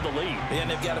still have the lead. And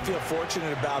they've got to feel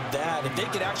fortunate about that. If they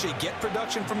could actually get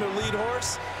production from their lead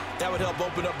horse, that would help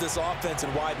open up this offense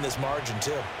and widen this margin,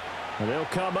 too. And they'll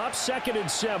come up 2nd and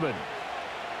 7.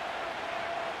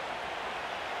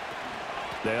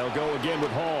 They'll go again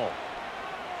with Hall.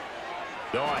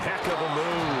 Oh, a heck of a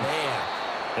move. Man.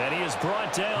 And he is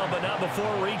brought down, but not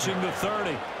before reaching the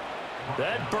 30.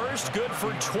 That burst good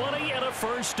for 20 and a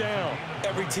first down.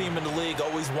 Every team in the league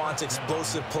always wants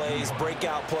explosive plays,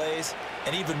 breakout plays,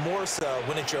 and even more so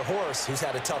when it's your horse who's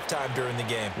had a tough time during the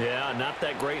game. Yeah, not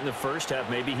that great in the first half.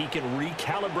 Maybe he can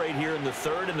recalibrate here in the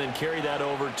third and then carry that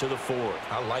over to the fourth.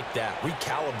 I like that.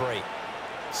 Recalibrate.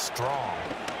 Strong.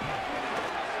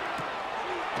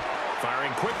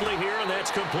 Firing quickly here, and that's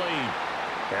complete.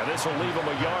 And this will leave him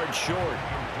a yard short.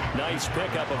 Nice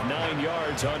pickup of 9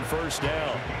 yards on first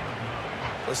down.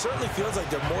 It certainly feels like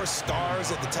there are more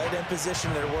stars at the tight end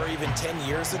position than there were even 10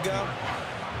 years ago.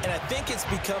 And I think it's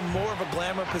become more of a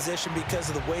glamour position because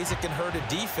of the ways it can hurt a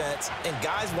defense, and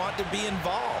guys want to be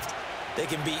involved. They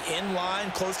can be in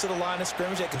line, close to the line of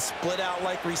scrimmage. They can split out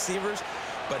like receivers.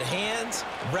 But hands,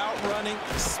 route running,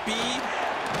 speed,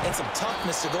 and some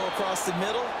toughness to go across the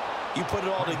middle, you put it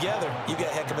all together, you got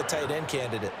a heck of a tight end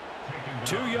candidate.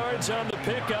 2 yards on the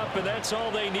pickup, and that's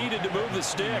all they needed to move the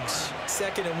sticks.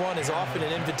 2nd and 1 is often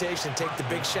an invitation to take the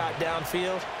big shot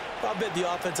downfield. I bet the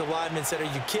offensive lineman said,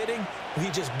 are you kidding? We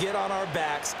just get on our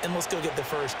backs and let's go get the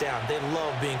first down. They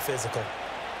love being physical.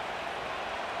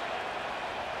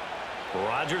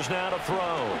 Rodgers now to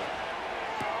throw.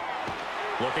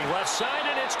 Looking left side,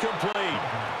 and it's complete.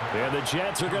 And the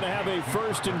Jets are going to have a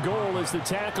 1st and goal as the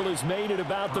tackle is made at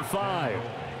about the 5.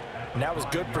 And that was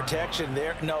good protection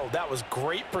there. No, that was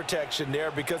great protection there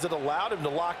because it allowed him to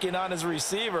lock in on his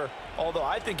receiver, although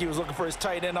I think he was looking for his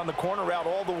tight end on the corner route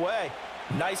all the way.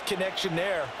 Nice connection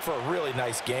there for a really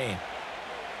nice gain.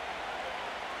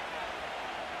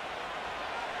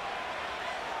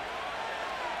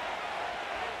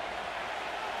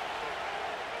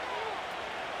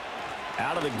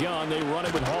 Out of the gun, they run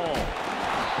it with Hall.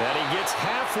 And he gets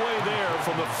halfway there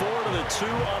from the 4 to the 2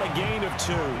 on a gain of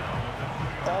 2.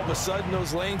 All of a sudden,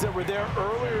 those lanes that were there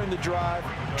earlier in the drive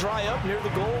dry up near the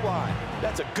goal line.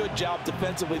 That's a good job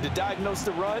defensively to diagnose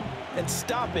the run and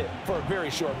stop it for a very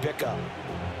short pickup.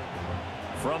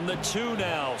 From the 2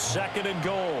 now, 2nd and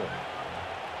goal.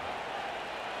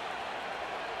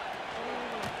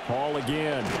 Hall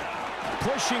again.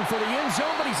 Pushing for the end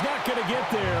zone, but he's not going to get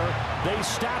there. They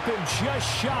stop him just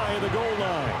shy of the goal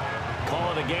line.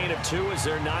 Call it a gain of 2 as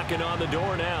they're knocking on the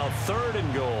door now. 3rd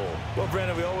and goal. Well,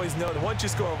 Brandon, we always know that once you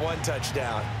score 1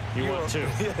 touchdown, you're 2.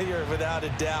 You're without a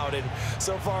doubt. And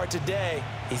so far today,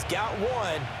 he's got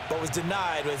 1, but was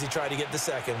denied as he tried to get the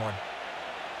 2nd one.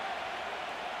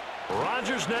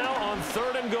 Rodgers now on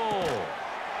 3rd and goal.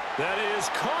 That is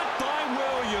caught by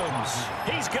Williams.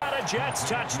 He's got a Jets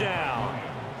touchdown.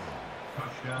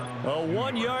 A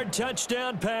 1-yard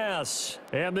touchdown pass.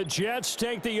 And the Jets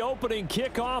take the opening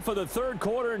kickoff of the third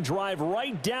quarter and drive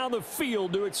right down the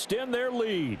field to extend their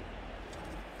lead.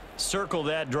 Circle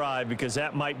that drive because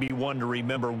that might be one to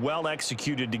remember. Well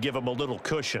executed to give them a little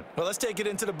cushion. Well, let's take it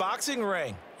into the boxing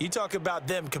ring. You talk about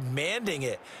them commanding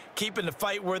it, keeping the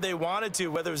fight where they wanted to,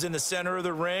 whether it was in the center of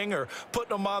the ring or putting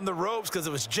them on the ropes because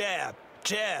it was jab,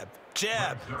 jab,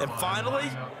 jab. And finally,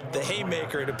 the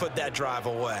haymaker to put that drive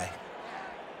away.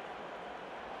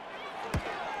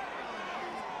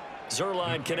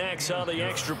 Zerline connects on the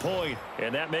extra point,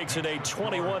 and that makes it a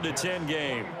 21-10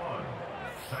 game.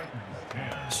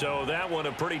 So that one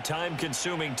a pretty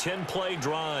time-consuming 10-play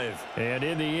drive. And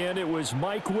in the end, it was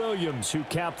Mike Williams who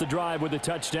capped the drive with a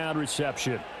touchdown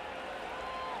reception.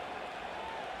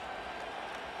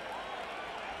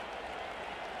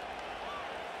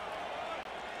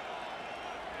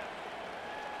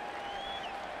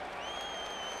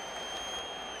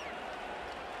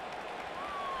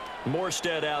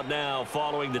 Morstead out now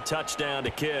following the touchdown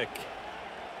to kick.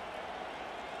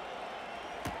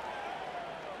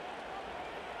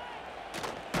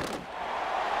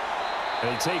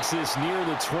 And he takes this near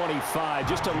the 25.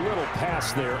 Just a little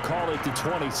pass there. Call it the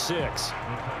 26.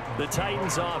 The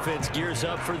Titans offense gears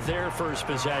up for their first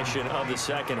possession of the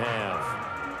second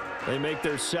half. They make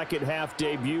their second half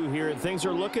debut here, and things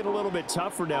are looking a little bit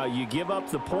tougher now. You give up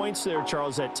the points there,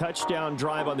 Charles, that touchdown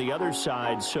drive on the other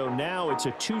side. So now it's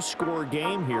a 2-score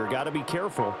game here. Got to be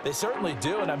careful. They certainly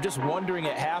do, and I'm just wondering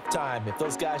at halftime if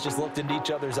those guys just looked into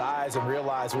each other's eyes and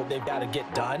realized what they've got to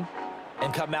get done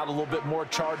and come out a little bit more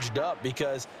charged up,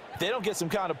 because if they don't get some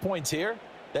kind of points here,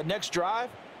 that next drive,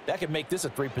 that could make this a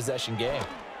 3-possession game.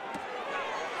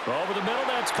 Over the middle,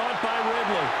 that's caught by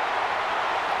Ridley.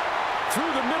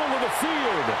 Through the middle of the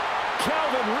field,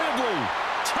 Calvin Ridley,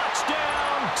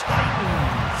 touchdown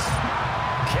Titans.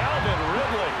 Calvin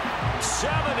Ridley,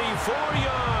 74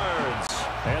 yards.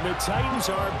 And the Titans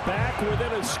are back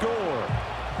within a score.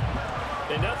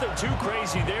 And nothing too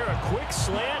crazy there. A quick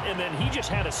slant, and then he just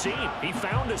had a seam. He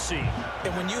found a seam.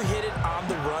 And when you hit it on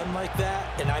the run like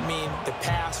that, and I mean the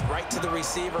pass right to the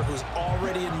receiver who's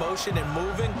already in motion and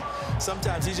moving,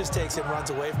 sometimes he just takes it and runs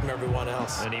away from everyone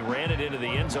else. And he ran it into the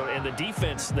end zone. And the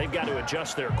defense, they've got to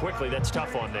adjust there quickly. That's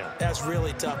tough on them. That's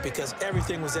really tough because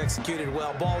everything was executed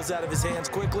well. Ball was out of his hands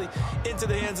quickly, into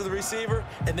the hands of the receiver,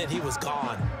 and then he was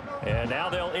gone. And now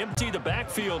they'll empty the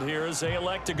backfield here as they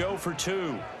elect to go for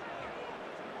 2.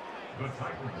 The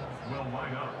Titans will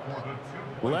line up for the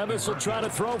 2. Levis will try to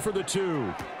throw for the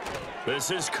 2. This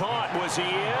is caught. Was he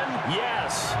in?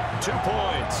 Yes. 2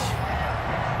 points.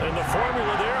 And the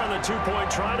formula there on the 2-point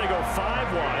try to go 5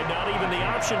 wide. Not even the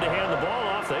option to hand the ball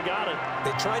off. They got it.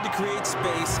 They tried to create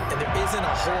space, and there isn't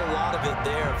a whole lot of it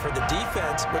there. For the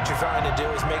defense, what you're trying to do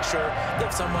is make sure that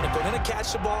someone, if they're going to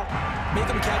catch the ball, make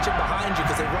them catch it behind you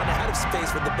because they run out of space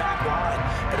with the back line.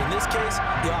 But in this case,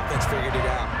 the offense figured it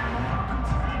out.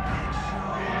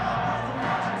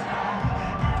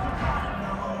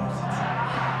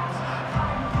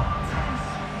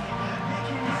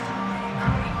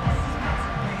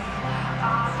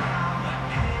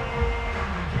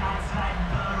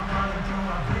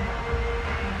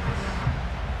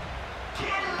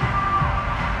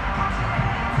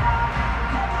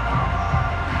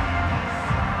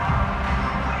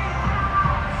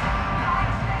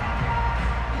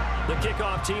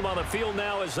 Kickoff team on the field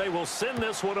now as they will send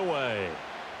this one away.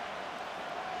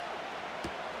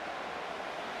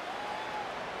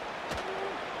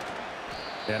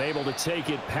 And able to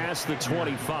take it past the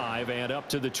 25 and up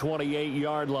to the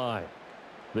 28-yard line.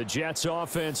 The Jets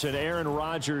offense and Aaron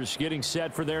Rodgers getting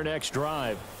set for their next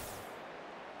drive.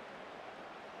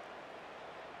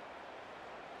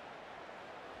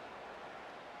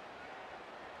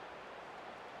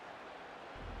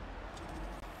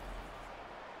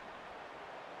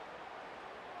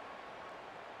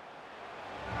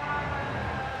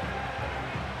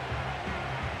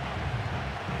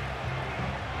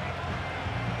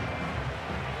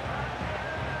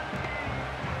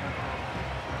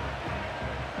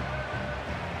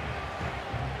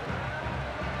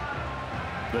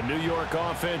 The New York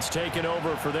offense taking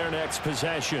over for their next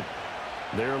possession.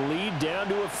 Their lead down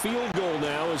to a field goal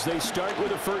now as they start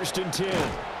with a 1st and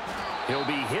 10. He'll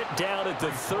be hit down at the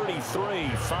 33,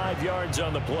 5 yards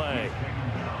on the play.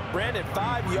 Brandon,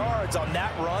 5 yards on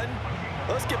that run.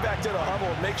 Let's get back to the huddle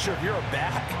and make sure if you're a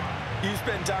back, you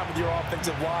spend time with your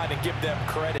offensive line and give them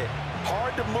credit.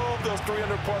 Hard to move those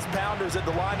 300-plus pounders at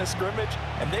the line of scrimmage,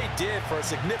 and they did for a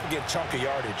significant chunk of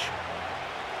yardage.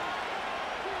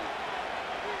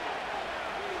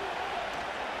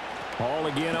 Ball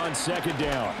again on 2nd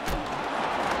down.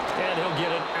 And he'll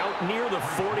get it out near the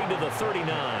 40 to the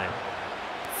 39.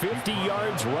 50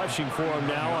 yards rushing for him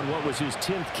now on what was his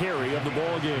 10th carry of the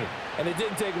ball game. And it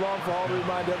didn't take long for Hall to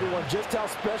remind everyone just how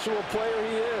special a player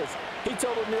he is. He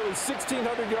totaled nearly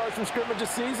 1,600 yards from scrimmage a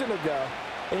season ago,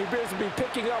 and he appears to be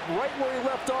picking up right where he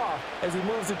left off as he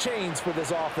moves the chains for this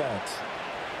offense.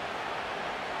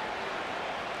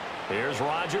 Here's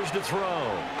Rodgers to throw.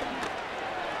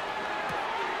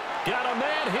 Got a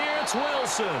man here. It's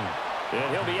Wilson.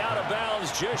 And he'll be out of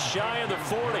bounds just shy of the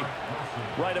 40.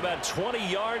 Right about 20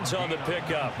 yards on the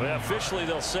pickup. Officially,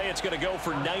 they'll say it's going to go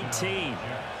for 19.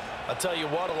 I'll tell you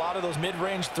what, a lot of those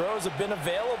mid-range throws have been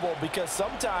available because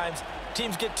sometimes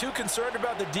teams get too concerned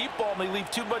about the deep ball and they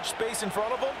leave too much space in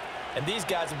front of them. And these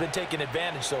guys have been taking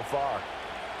advantage so far.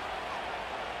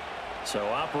 So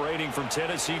operating from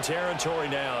Tennessee territory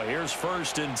now. Here's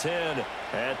 1st and 10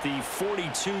 at the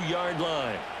 42-yard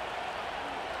line.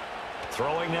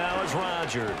 Throwing now is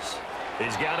Rodgers.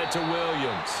 He's got it to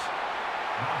Williams.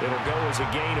 It'll go as a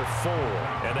gain of 4,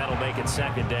 and that'll make it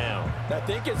 2nd down. I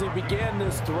think as he began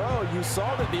this throw, you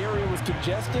saw that the area was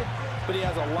congested, but he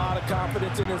has a lot of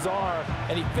confidence in his arm,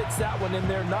 and he fits that one in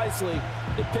there nicely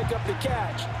to pick up the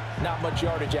catch. Not much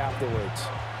yardage afterwards.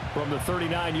 From the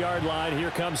 39-yard line,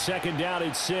 here comes 2nd down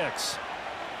at 6.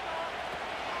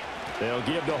 They'll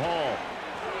give to Hall.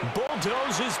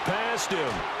 Bulldozes past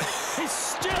him. He's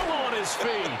still on his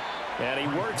feet. And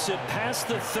he works it past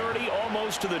the 30,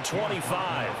 almost to the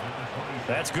 25.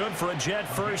 That's good for a Jet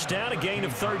 1st down, a gain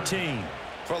of 13.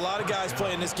 For a lot of guys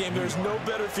playing this game, there's no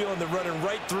better feeling than running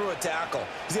right through a tackle.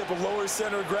 He's able to lower his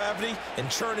center of gravity and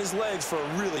churn his legs for a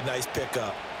really nice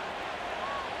pickup.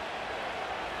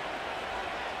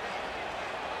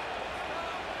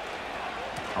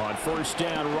 On 1st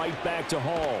down, right back to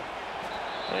Hall.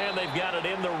 And they've got it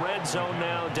in the red zone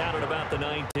now, down at about the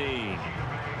 19.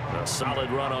 A solid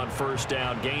run on 1st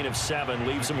down, gain of 7,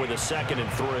 leaves them with a 2nd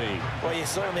and 3. Well, you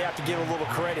certainly have to give a little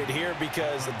credit here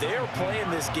because they're playing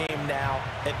this game now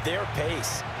at their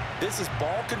pace. This is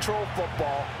ball control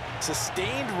football,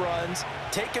 sustained runs,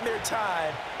 taking their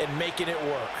time and making it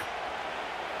work.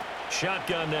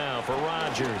 Shotgun now for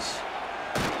Rodgers.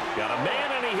 Got a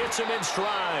man and he hits him in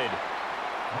stride.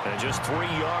 And just 3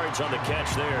 yards on the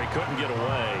catch there. He couldn't get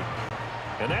away.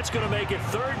 And that's going to make it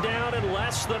 3rd down and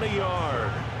less than a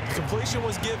yard. Completion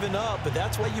was given up, but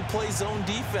that's why you play zone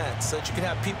defense, so that you can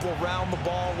have people around the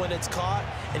ball when it's caught,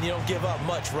 and you don't give up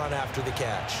much run after the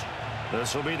catch.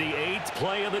 This will be the 8th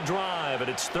play of the drive, and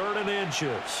it's 3rd and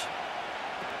inches.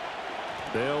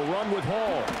 They'll run with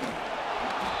Hall.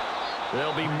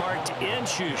 They'll be marked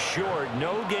inches short.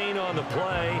 No gain on the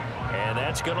play, and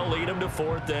that's going to lead them to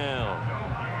 4th down.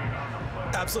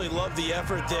 Absolutely love the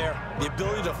effort there. The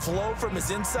ability to flow from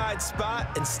his inside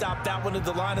spot and stop that one at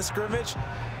the line of scrimmage.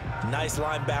 Nice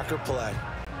linebacker play.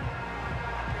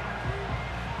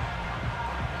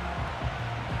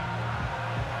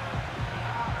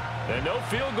 And no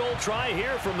field goal try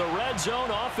here from the red zone.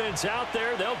 Offense out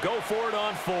there. They'll go for it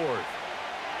on 4th.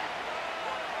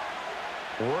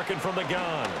 Working from the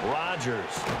gun,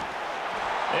 Rodgers.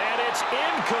 And it's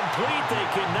incomplete. They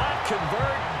cannot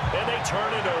convert, and they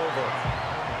turn it over.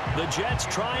 The Jets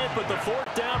try it, but the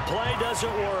 4th down play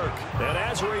doesn't work. And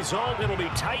as a result, it'll be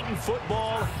Titan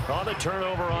football on the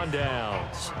turnover on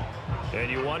downs. And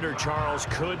you wonder, Charles,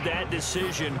 could that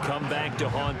decision come back to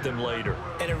haunt them later?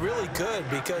 And it really could,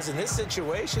 because in this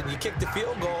situation, you kick the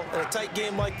field goal in a tight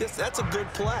game like this, that's a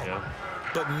good play. Yeah.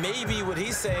 But maybe what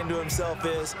he's saying to himself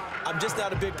is, I'm just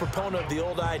not a big proponent of the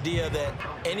old idea that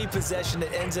any possession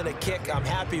that ends in a kick I'm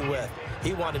happy with.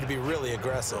 He wanted to be really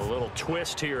aggressive. A little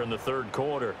twist here in the 3rd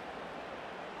quarter.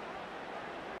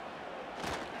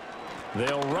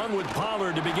 They'll run with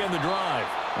Pollard to begin the drive.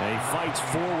 And he fights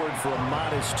forward for a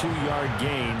modest 2-yard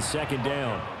gain, 2nd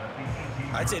down.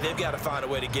 I'd say they've got to find a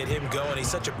way to get him going.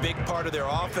 He's such a big part of their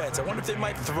offense. I wonder if they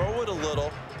might throw it a little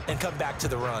and come back to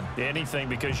the run. Anything,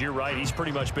 because you're right. He's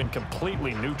pretty much been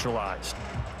completely neutralized.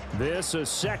 This is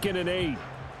 2nd and 8.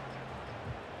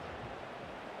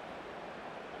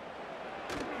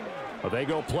 Well, they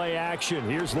go play action.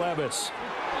 Here's Levis.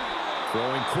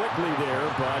 Throwing quickly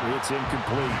there, but it's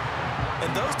incomplete.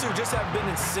 And those two just haven't been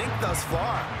in sync thus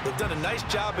far. They've done a nice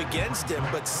job against him,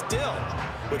 but still,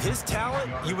 with his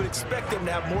talent, you would expect them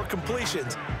to have more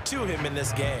completions to him in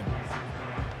this game.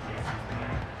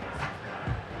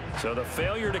 So the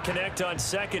failure to connect on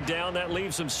 2nd down, that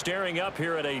leaves them staring up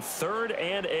here at a 3rd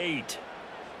and 8.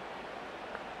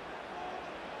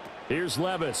 Here's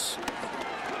Levis.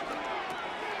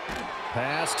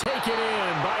 Pass taken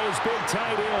in by his big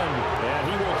tight end.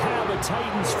 And he will have a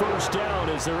Titans 1st down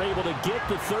as they're able to get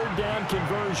the 3rd down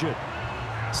conversion.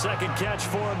 Second catch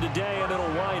for him today, and it'll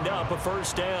wind up a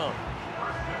first down.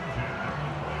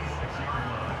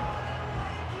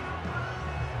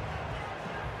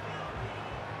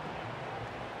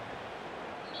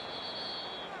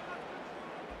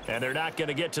 And they're not going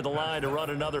to get to the line to run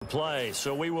another play.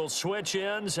 So we will switch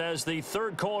ends as the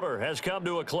third quarter has come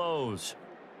to a close.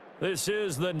 This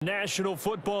is the National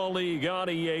Football League on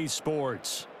EA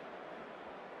Sports.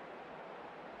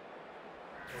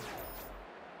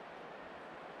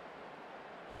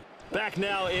 Back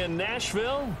now in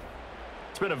Nashville.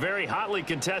 It's been a very hotly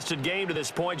contested game to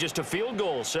this point. Just a field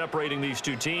goal separating these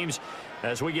two teams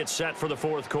as we get set for the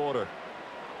fourth quarter.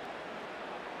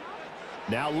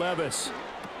 Now Levis.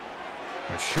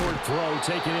 A short throw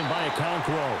taken in by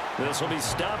Okonkwo. This will be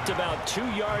stopped about 2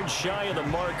 yards shy of the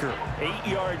marker.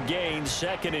 8-yard gain,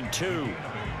 2nd and 2.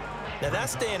 Now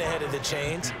that's staying ahead of the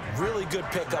chains. Really good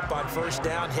pickup on first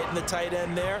down, hitting the tight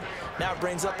end there. Now it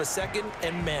brings up a 2nd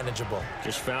and manageable.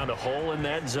 Just found a hole in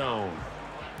that zone.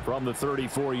 From the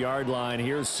 34-yard line,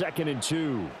 here's 2nd and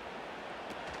 2.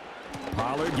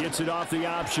 Pollard gets it off the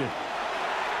option.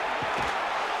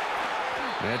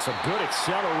 That's a good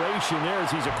acceleration there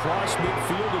as he's across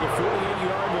midfield to the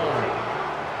 48-yard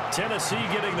line. Tennessee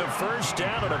getting the first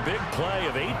down on a big play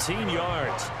of 18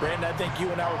 yards. Brandon, I think you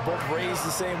and I were both raised the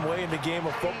same way in the game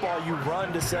of football. You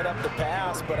run to set up the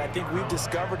pass, but I think we've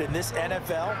discovered in this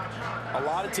NFL, a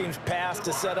lot of teams pass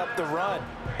to set up the run.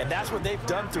 And that's what they've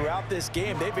done throughout this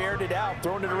game. They've aired it out,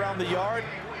 thrown it around the yard.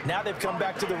 Now they've come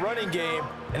back to the running game,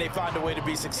 and they find a way to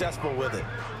be successful with it.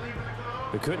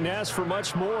 They couldn't ask for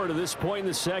much more to this point in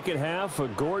the second half. A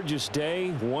gorgeous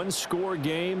day, one-score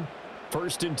game.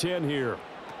 1st and 10 here.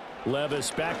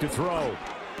 Levis back to throw.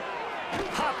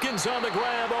 Hopkins on the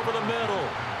grab over the middle.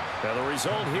 Now the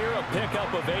result here, a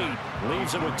pickup of 8.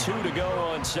 Leaves it with 2 to go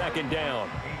on 2nd down.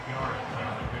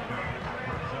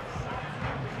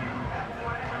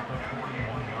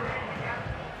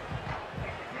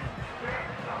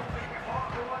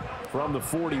 From the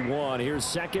 41, here's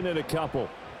 2nd and a couple.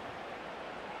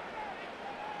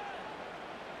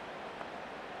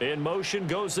 In motion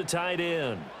goes the tight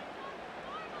end.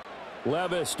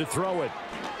 Levis to throw it.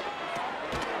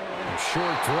 A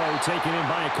short throw taken in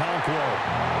by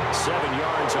Okonkwo. 7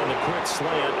 yards on the quick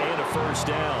slant and a first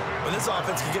down. When this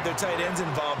offense can get their tight ends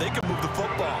involved, they can move the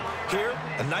football. Here,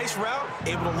 a nice route,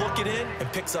 able to look it in,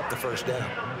 and picks up the first down.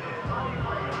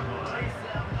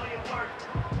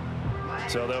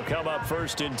 So they'll come up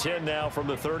 1st and 10 now from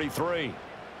the 33.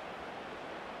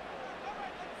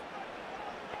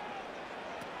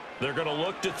 They're going to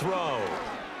look to throw.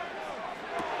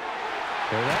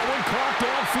 And that one caught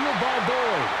downfield by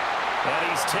Boyd. And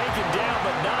he's taken down,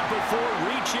 but not before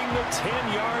reaching the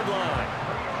 10-yard line.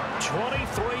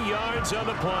 23 yards on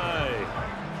the play.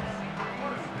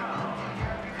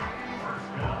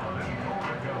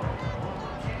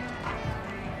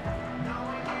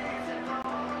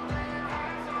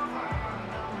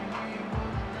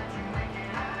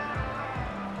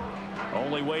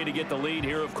 Only way to get the lead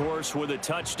here, of course, with a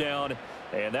touchdown,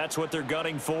 and that's what they're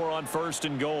gunning for on 1st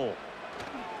and goal.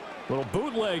 Little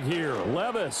bootleg here.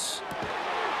 Levis.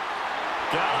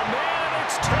 Got a man.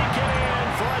 It's taken in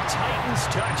for a Titans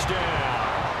touchdown.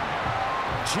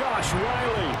 Josh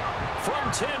Riley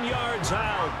from 10 yards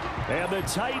out. And the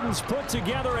Titans put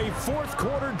together a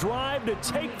fourth-quarter drive to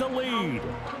take the lead.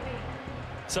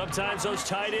 Sometimes those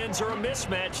tight ends are a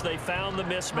mismatch. They found the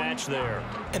mismatch there.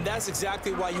 And that's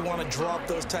exactly why you want to draw up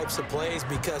those types of plays,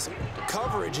 because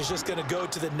coverage is just going to go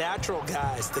to the natural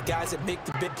guys, the guys that make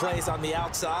the big plays on the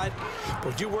outside. But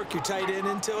if you work your tight end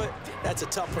into it, that's a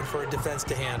tough one for a defense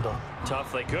to handle.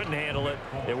 Tough. They couldn't handle it.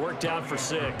 It worked out for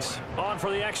 6. On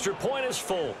for the extra point is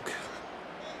Folk.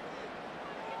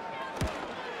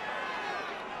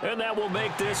 And that will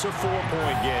make this a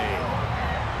 4-point game.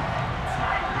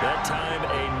 That time,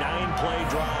 a 9-play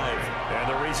drive.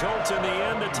 And the result in the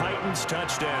end, a Titans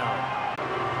touchdown.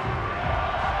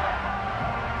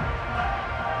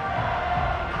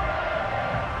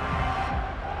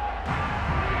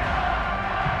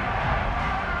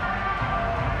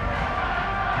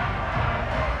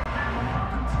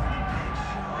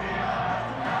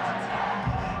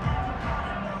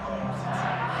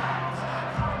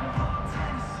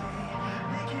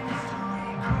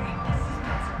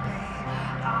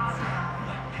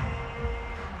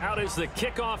 Is the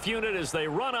kickoff unit as they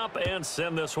run up and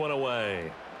send this one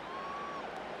away.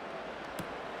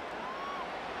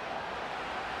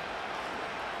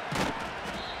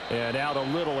 And out a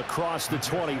little across the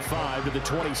 25 to the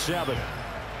 27.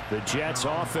 The Jets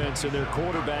offense and their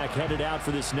quarterback headed out for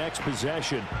this next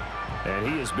possession. And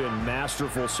he has been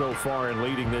masterful so far in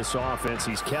leading this offense.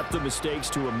 He's kept the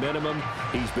mistakes to a minimum.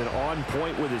 He's been on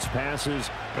point with his passes,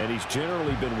 and he's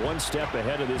generally been one step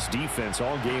ahead of this defense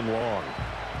all game long.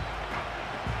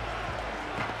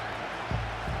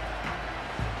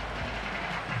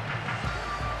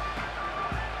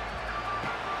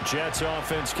 Jets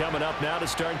offense coming up now to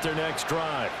start their next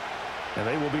drive. And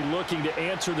they will be looking to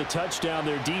answer the touchdown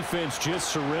their defense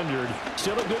just surrendered.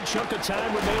 Still a good chunk of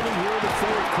time remaining here in the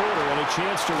fourth quarter and a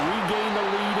chance to regain the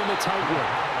lead in a tight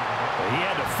one. He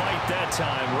had to fight that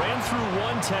time. Ran through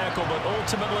one tackle, but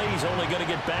ultimately he's only going to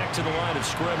get back to the line of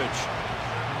scrimmage.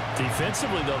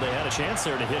 Defensively, though, they had a chance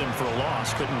there to hit him for a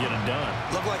loss. Couldn't get it done.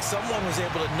 Looked like someone was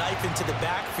able to knife into the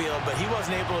backfield, but he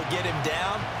wasn't able to get him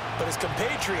down. But his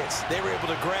compatriots, they were able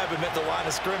to grab him at the line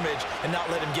of scrimmage and not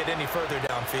let him get any further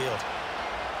downfield.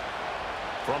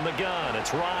 From the gun,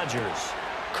 it's Rodgers.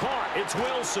 Caught, it's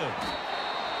Wilson.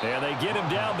 And they get him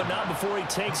down, but not before he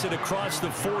takes it across the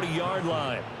 40-yard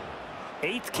line.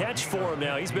 8th catch for him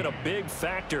now. He's been a big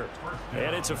factor.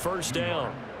 And it's a first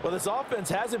down. Well, this offense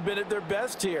hasn't been at their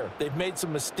best here. They've made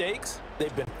some mistakes.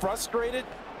 They've been frustrated.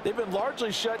 They've been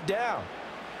largely shut down.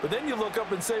 But then you look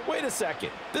up and say, wait a second.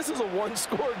 This is a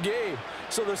one-score game.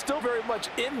 So they're still very much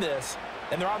in this,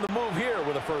 and they're on the move here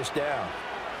with a first down.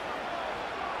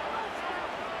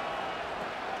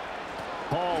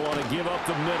 Paul on to give up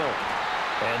the middle.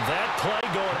 And that play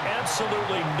going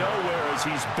absolutely nowhere as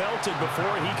he's belted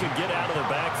before he could get out of the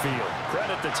backfield.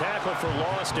 Credit the tackle for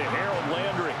loss to Harold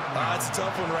Landry. That's a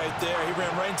tough one right there. He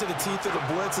ran right into the teeth of the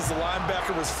blitz as the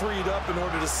linebacker was freed up in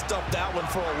order to stuff that one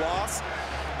for a loss.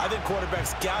 I think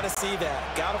quarterbacks got to see that.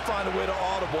 Got to find a way to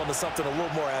audible into something a little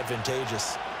more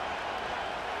advantageous.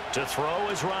 To throw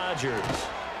is Rodgers.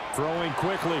 Throwing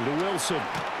quickly to Wilson.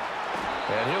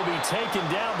 And he'll be taken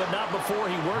down, but not before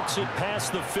he works it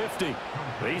past the 50.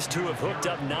 These two have hooked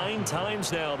up 9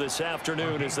 times now this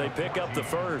afternoon as they pick up the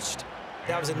first.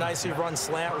 That was a nicely run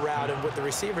slant route, and what the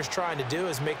receiver's trying to do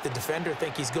is make the defender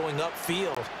think he's going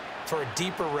upfield for a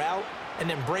deeper route, and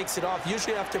then breaks it off,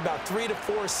 usually after about 3 to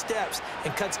 4 steps,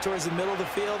 and cuts towards the middle of the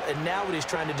field. And now what he's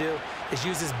trying to do is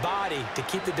use his body to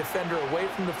keep the defender away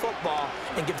from the football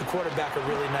and give the quarterback a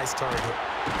really nice target.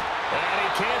 And he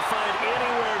can't find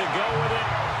anywhere to go with it,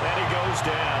 and he goes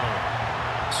down.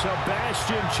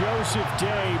 Sebastian Joseph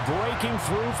Day breaking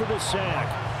through for the sack.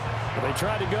 They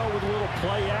tried to go with a little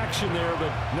play action there,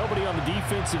 but nobody on the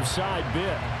defensive side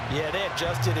bit. Yeah, they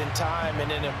adjusted in time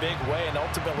and in a big way and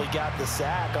ultimately got the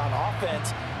sack. On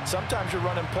offense, sometimes you're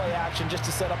running play action just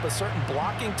to set up a certain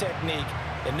blocking technique.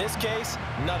 In this case,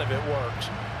 none of it worked.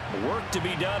 Work to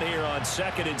be done here on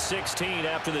 2nd and 16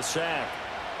 after the sack.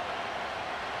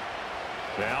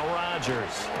 Now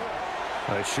Rodgers.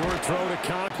 A short throw to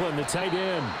Conklin, the tight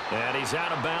end. And he's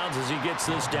out of bounds as he gets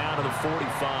this down to the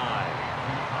 45.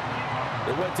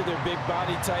 They went to their big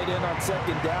body tight end on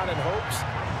 2nd down in hopes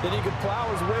that he could plow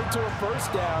his way to a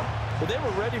first down. But they were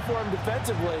ready for him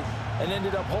defensively and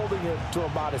ended up holding him to a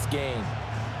modest gain.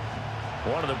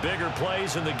 One of the bigger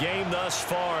plays in the game thus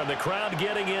far. The crowd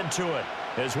getting into it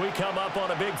as we come up on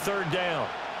a big 3rd down.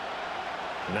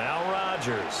 Now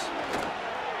Rodgers.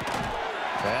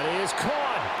 That is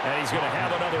caught. And he's going to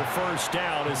have another first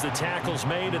down as the tackle's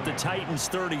made at the Titans'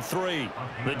 33.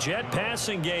 The Jet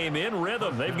passing game in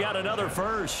rhythm. They've got another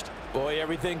first. Boy,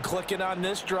 everything clicking on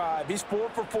this drive. He's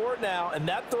 4 for 4 now, and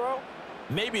that throw,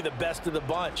 maybe the best of the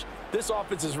bunch. This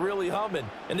offense is really humming,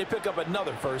 and they pick up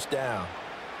another first down.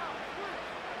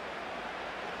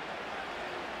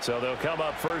 So they'll come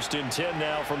up 1st and 10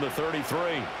 now from the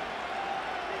 33.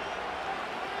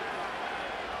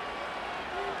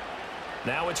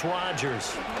 Now it's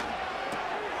Rodgers.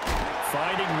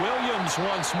 Finding Williams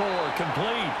once more,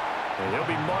 complete. And he'll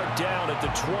be marked down at the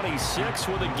 26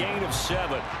 with a gain of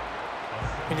 7.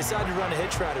 He decided to run a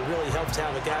hitch route. It really helped to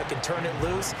have a guy who can turn it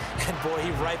loose. And, boy, he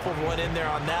rifled one in there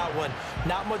on that one.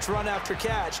 Not much run after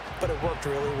catch, but it worked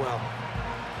really well.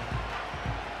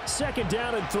 2nd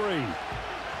down and 3.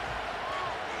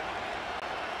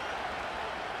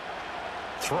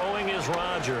 Throwing is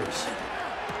Rodgers.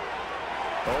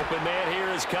 Open man here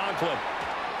is Conklin.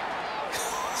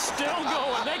 Still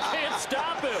going. They can't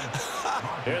stop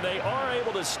him. And they are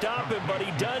able to stop him, but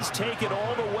he does take it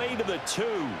all the way to the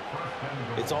 2.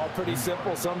 It's all pretty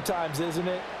simple sometimes, isn't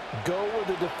it? Go where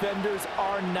the defenders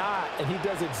are not, and he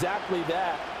does exactly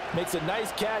that. Makes a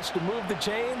nice catch to move the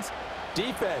chains.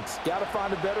 Defense got to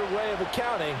find a better way of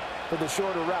accounting for the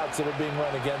shorter routes that are being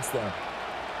run against them.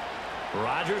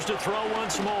 Rodgers to throw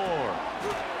once more.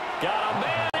 Got a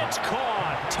man. It's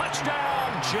caught.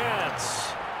 Touchdown,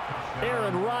 Jets.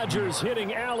 Aaron Rodgers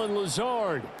hitting Allen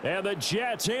Lazard. And the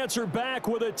Jets answer back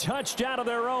with a touchdown of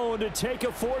their own to take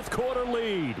a fourth-quarter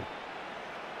lead.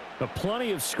 But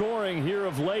plenty of scoring here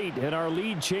of late, and our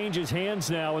lead changes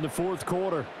hands now in the fourth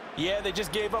quarter. Yeah, they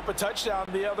just gave up a touchdown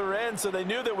on the other end, so they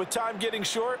knew that with time getting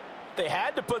short, they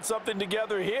had to put something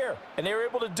together here. And they were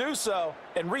able to do so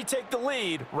and retake the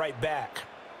lead right back.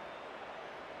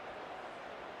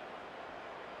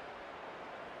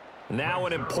 Now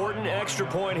an important extra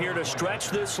point here to stretch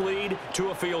this lead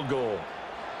to a field goal.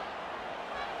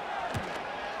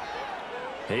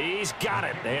 He's got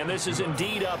it, and this is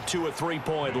indeed up to a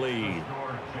 3-point lead.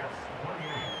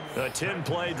 A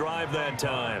 10-play drive that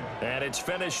time, and it's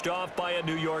finished off by a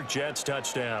New York Jets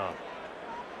touchdown.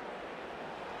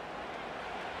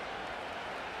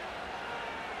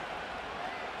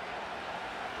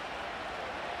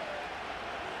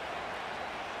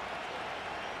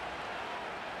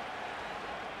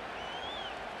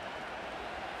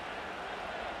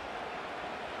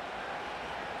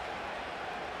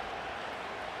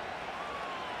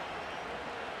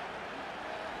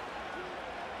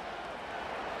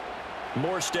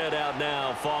 Morstead out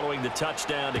now following the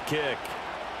touchdown to kick.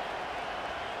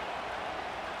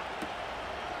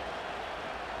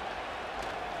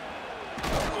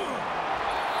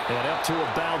 And up to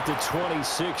about the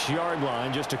 26-yard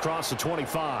line, just across the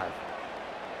 25.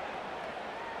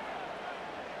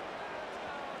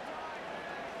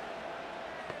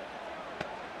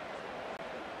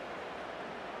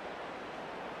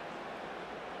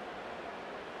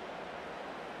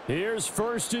 Here's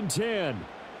 1st and 10.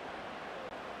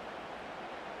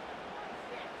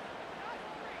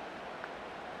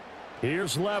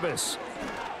 Here's Levis.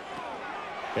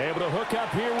 Able to hook up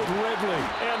here with Ridley.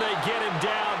 And they get him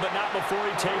down, but not before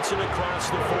he takes it across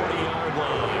the 40-yard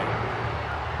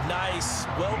line. Nice,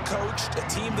 well-coached, a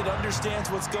team that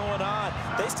understands what's going on.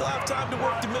 They still have time to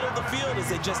work the middle of the field as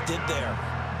they just did there.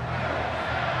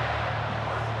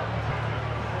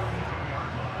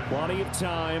 Plenty of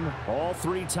time. All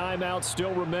 3 timeouts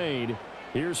still remain.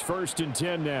 Here's 1st and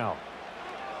 10 now.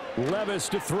 Levis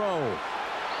to throw.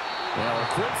 Now a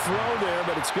quick throw there,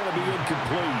 but it's going to be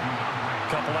incomplete.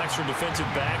 Couple extra defensive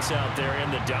backs out there in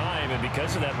the dime, and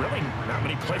because of that, really not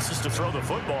many places to throw the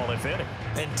football, if any.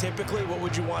 And typically, what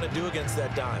would you want to do against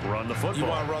that dime? Run the football. You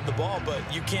want to run the ball, but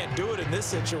you can't do it in this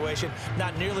situation.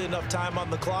 Not nearly enough time on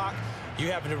the clock.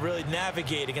 You're having to really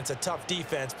navigate against a tough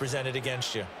defense presented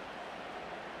against you.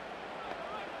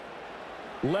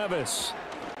 Levis.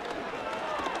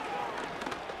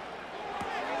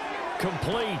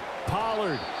 Complete.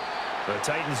 Pollard. The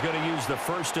Titans going to use the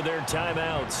first of their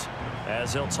timeouts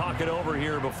as they'll talk it over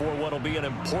here before what will be an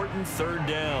important 3rd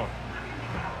down.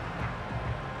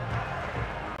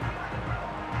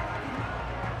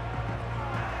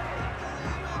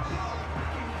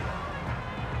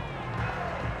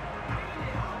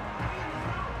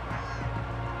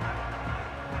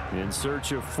 In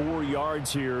search of 4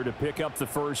 yards here to pick up the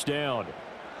 1st down.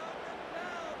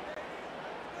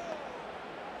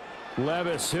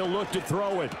 Levis, he'll look to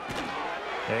throw it.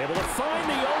 Able to find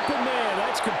the open man.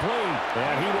 That's complete.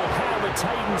 And he will have a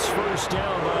Titans 1st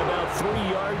down by about 3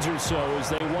 yards or so as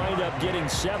they wind up getting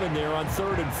 7 there on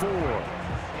 3rd and 4.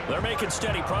 They're making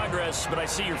steady progress, but I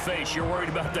see your face. You're worried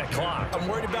about that clock. I'm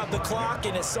worried about the clock,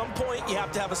 and at some point, you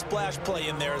have to have a splash play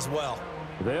in there as well.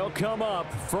 They'll come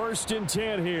up 1st and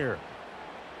 10 here.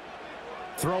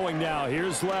 Throwing now.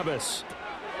 Here's Levis.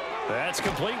 That's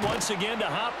complete once again to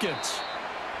Hopkins.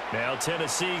 Now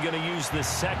Tennessee going to use the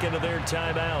 2nd of their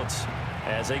timeouts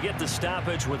as they get the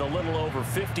stoppage with a little over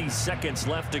 50 seconds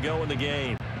left to go in the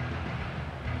game.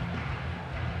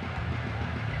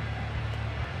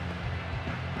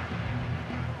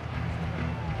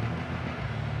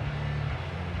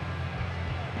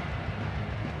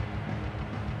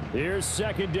 Here's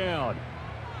 2nd down.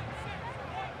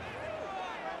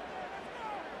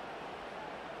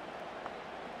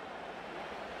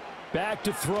 Back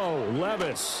to throw.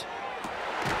 Levis.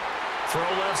 Throw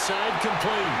left side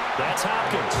complete. That's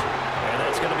Hopkins. And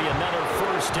that's going to be another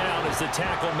 1st down as the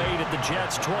tackle made at the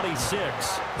Jets'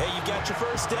 26. Hey, you got your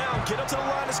 1st down. Get up to the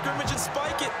line of scrimmage and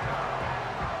spike it.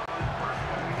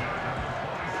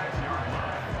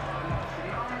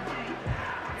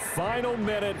 Final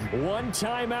minute. 1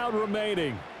 timeout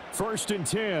remaining. 1st and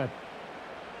 10.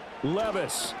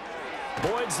 Levis.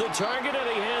 Boyd's the target, and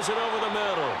he has it over the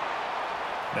middle.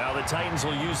 Now the Titans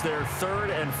will use their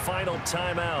 3rd and final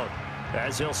timeout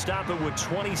as he'll stop it with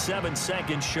 27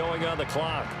 seconds showing on the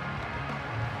clock.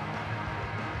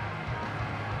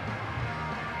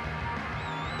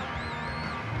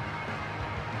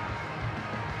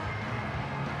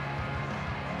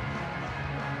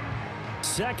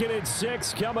 2nd and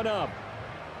 6 coming up.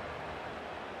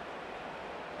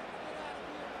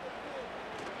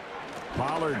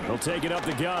 Pollard will take it up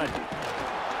the gut.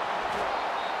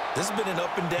 This has been an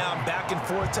up and down, back and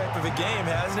forth type of a game,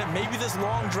 hasn't it? Maybe this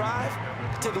long drive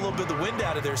could take a little bit of the wind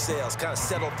out of their sails, kind of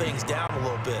settle things down a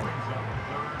little bit.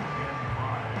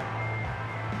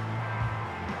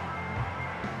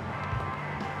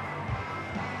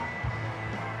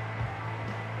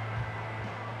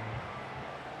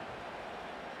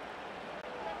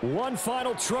 One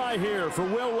final try here for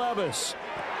Will Levis.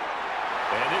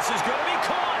 And this is going to be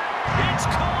caught. It's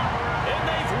caught, and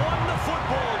they've won the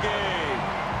football game.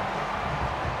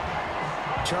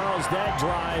 Charles, that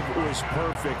drive was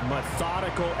perfect,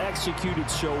 methodical, executed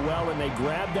so well, and they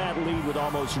grabbed that lead with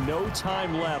almost no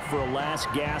time left for a last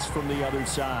gasp from the other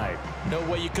side. No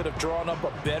way you could have drawn up a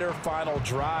better final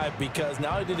drive, because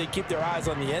not only did they keep their eyes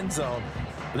on the end zone,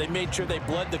 but they made sure they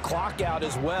bled the clock out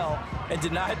as well and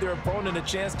denied their opponent a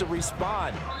chance to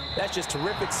respond. That's just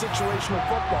terrific situational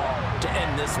football to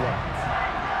end this one.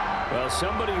 Well,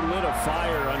 somebody lit a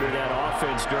fire under that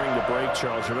offense during the break,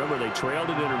 Charles. Remember, they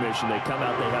trailed at intermission. They come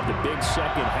out, they have the big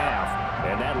second half,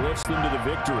 and that lifts them to the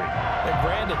victory. And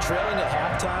Brandon, trailing at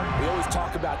halftime, we always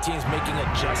talk about teams making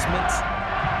adjustments.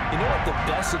 You know what the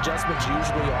best adjustments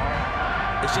usually are?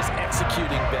 It's just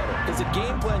executing better. Because the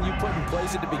game plan you put in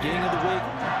place at the beginning of the week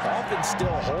often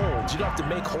still holds. You don't have to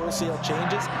make wholesale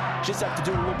changes. You just have to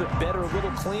do it a little bit better, a little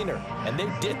cleaner. And they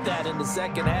did that in the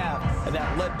second half, and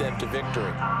that led them to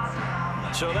victory.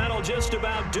 So that'll just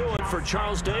about do it for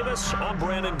Charles Davis. I'm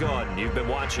Brandon Gaudin. You've been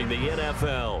watching the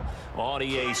NFL on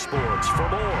EA Sports. For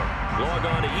more, log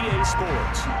on to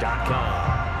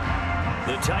EASports.com.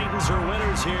 The Titans are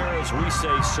winners here as we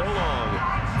say so long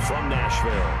from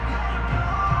Nashville.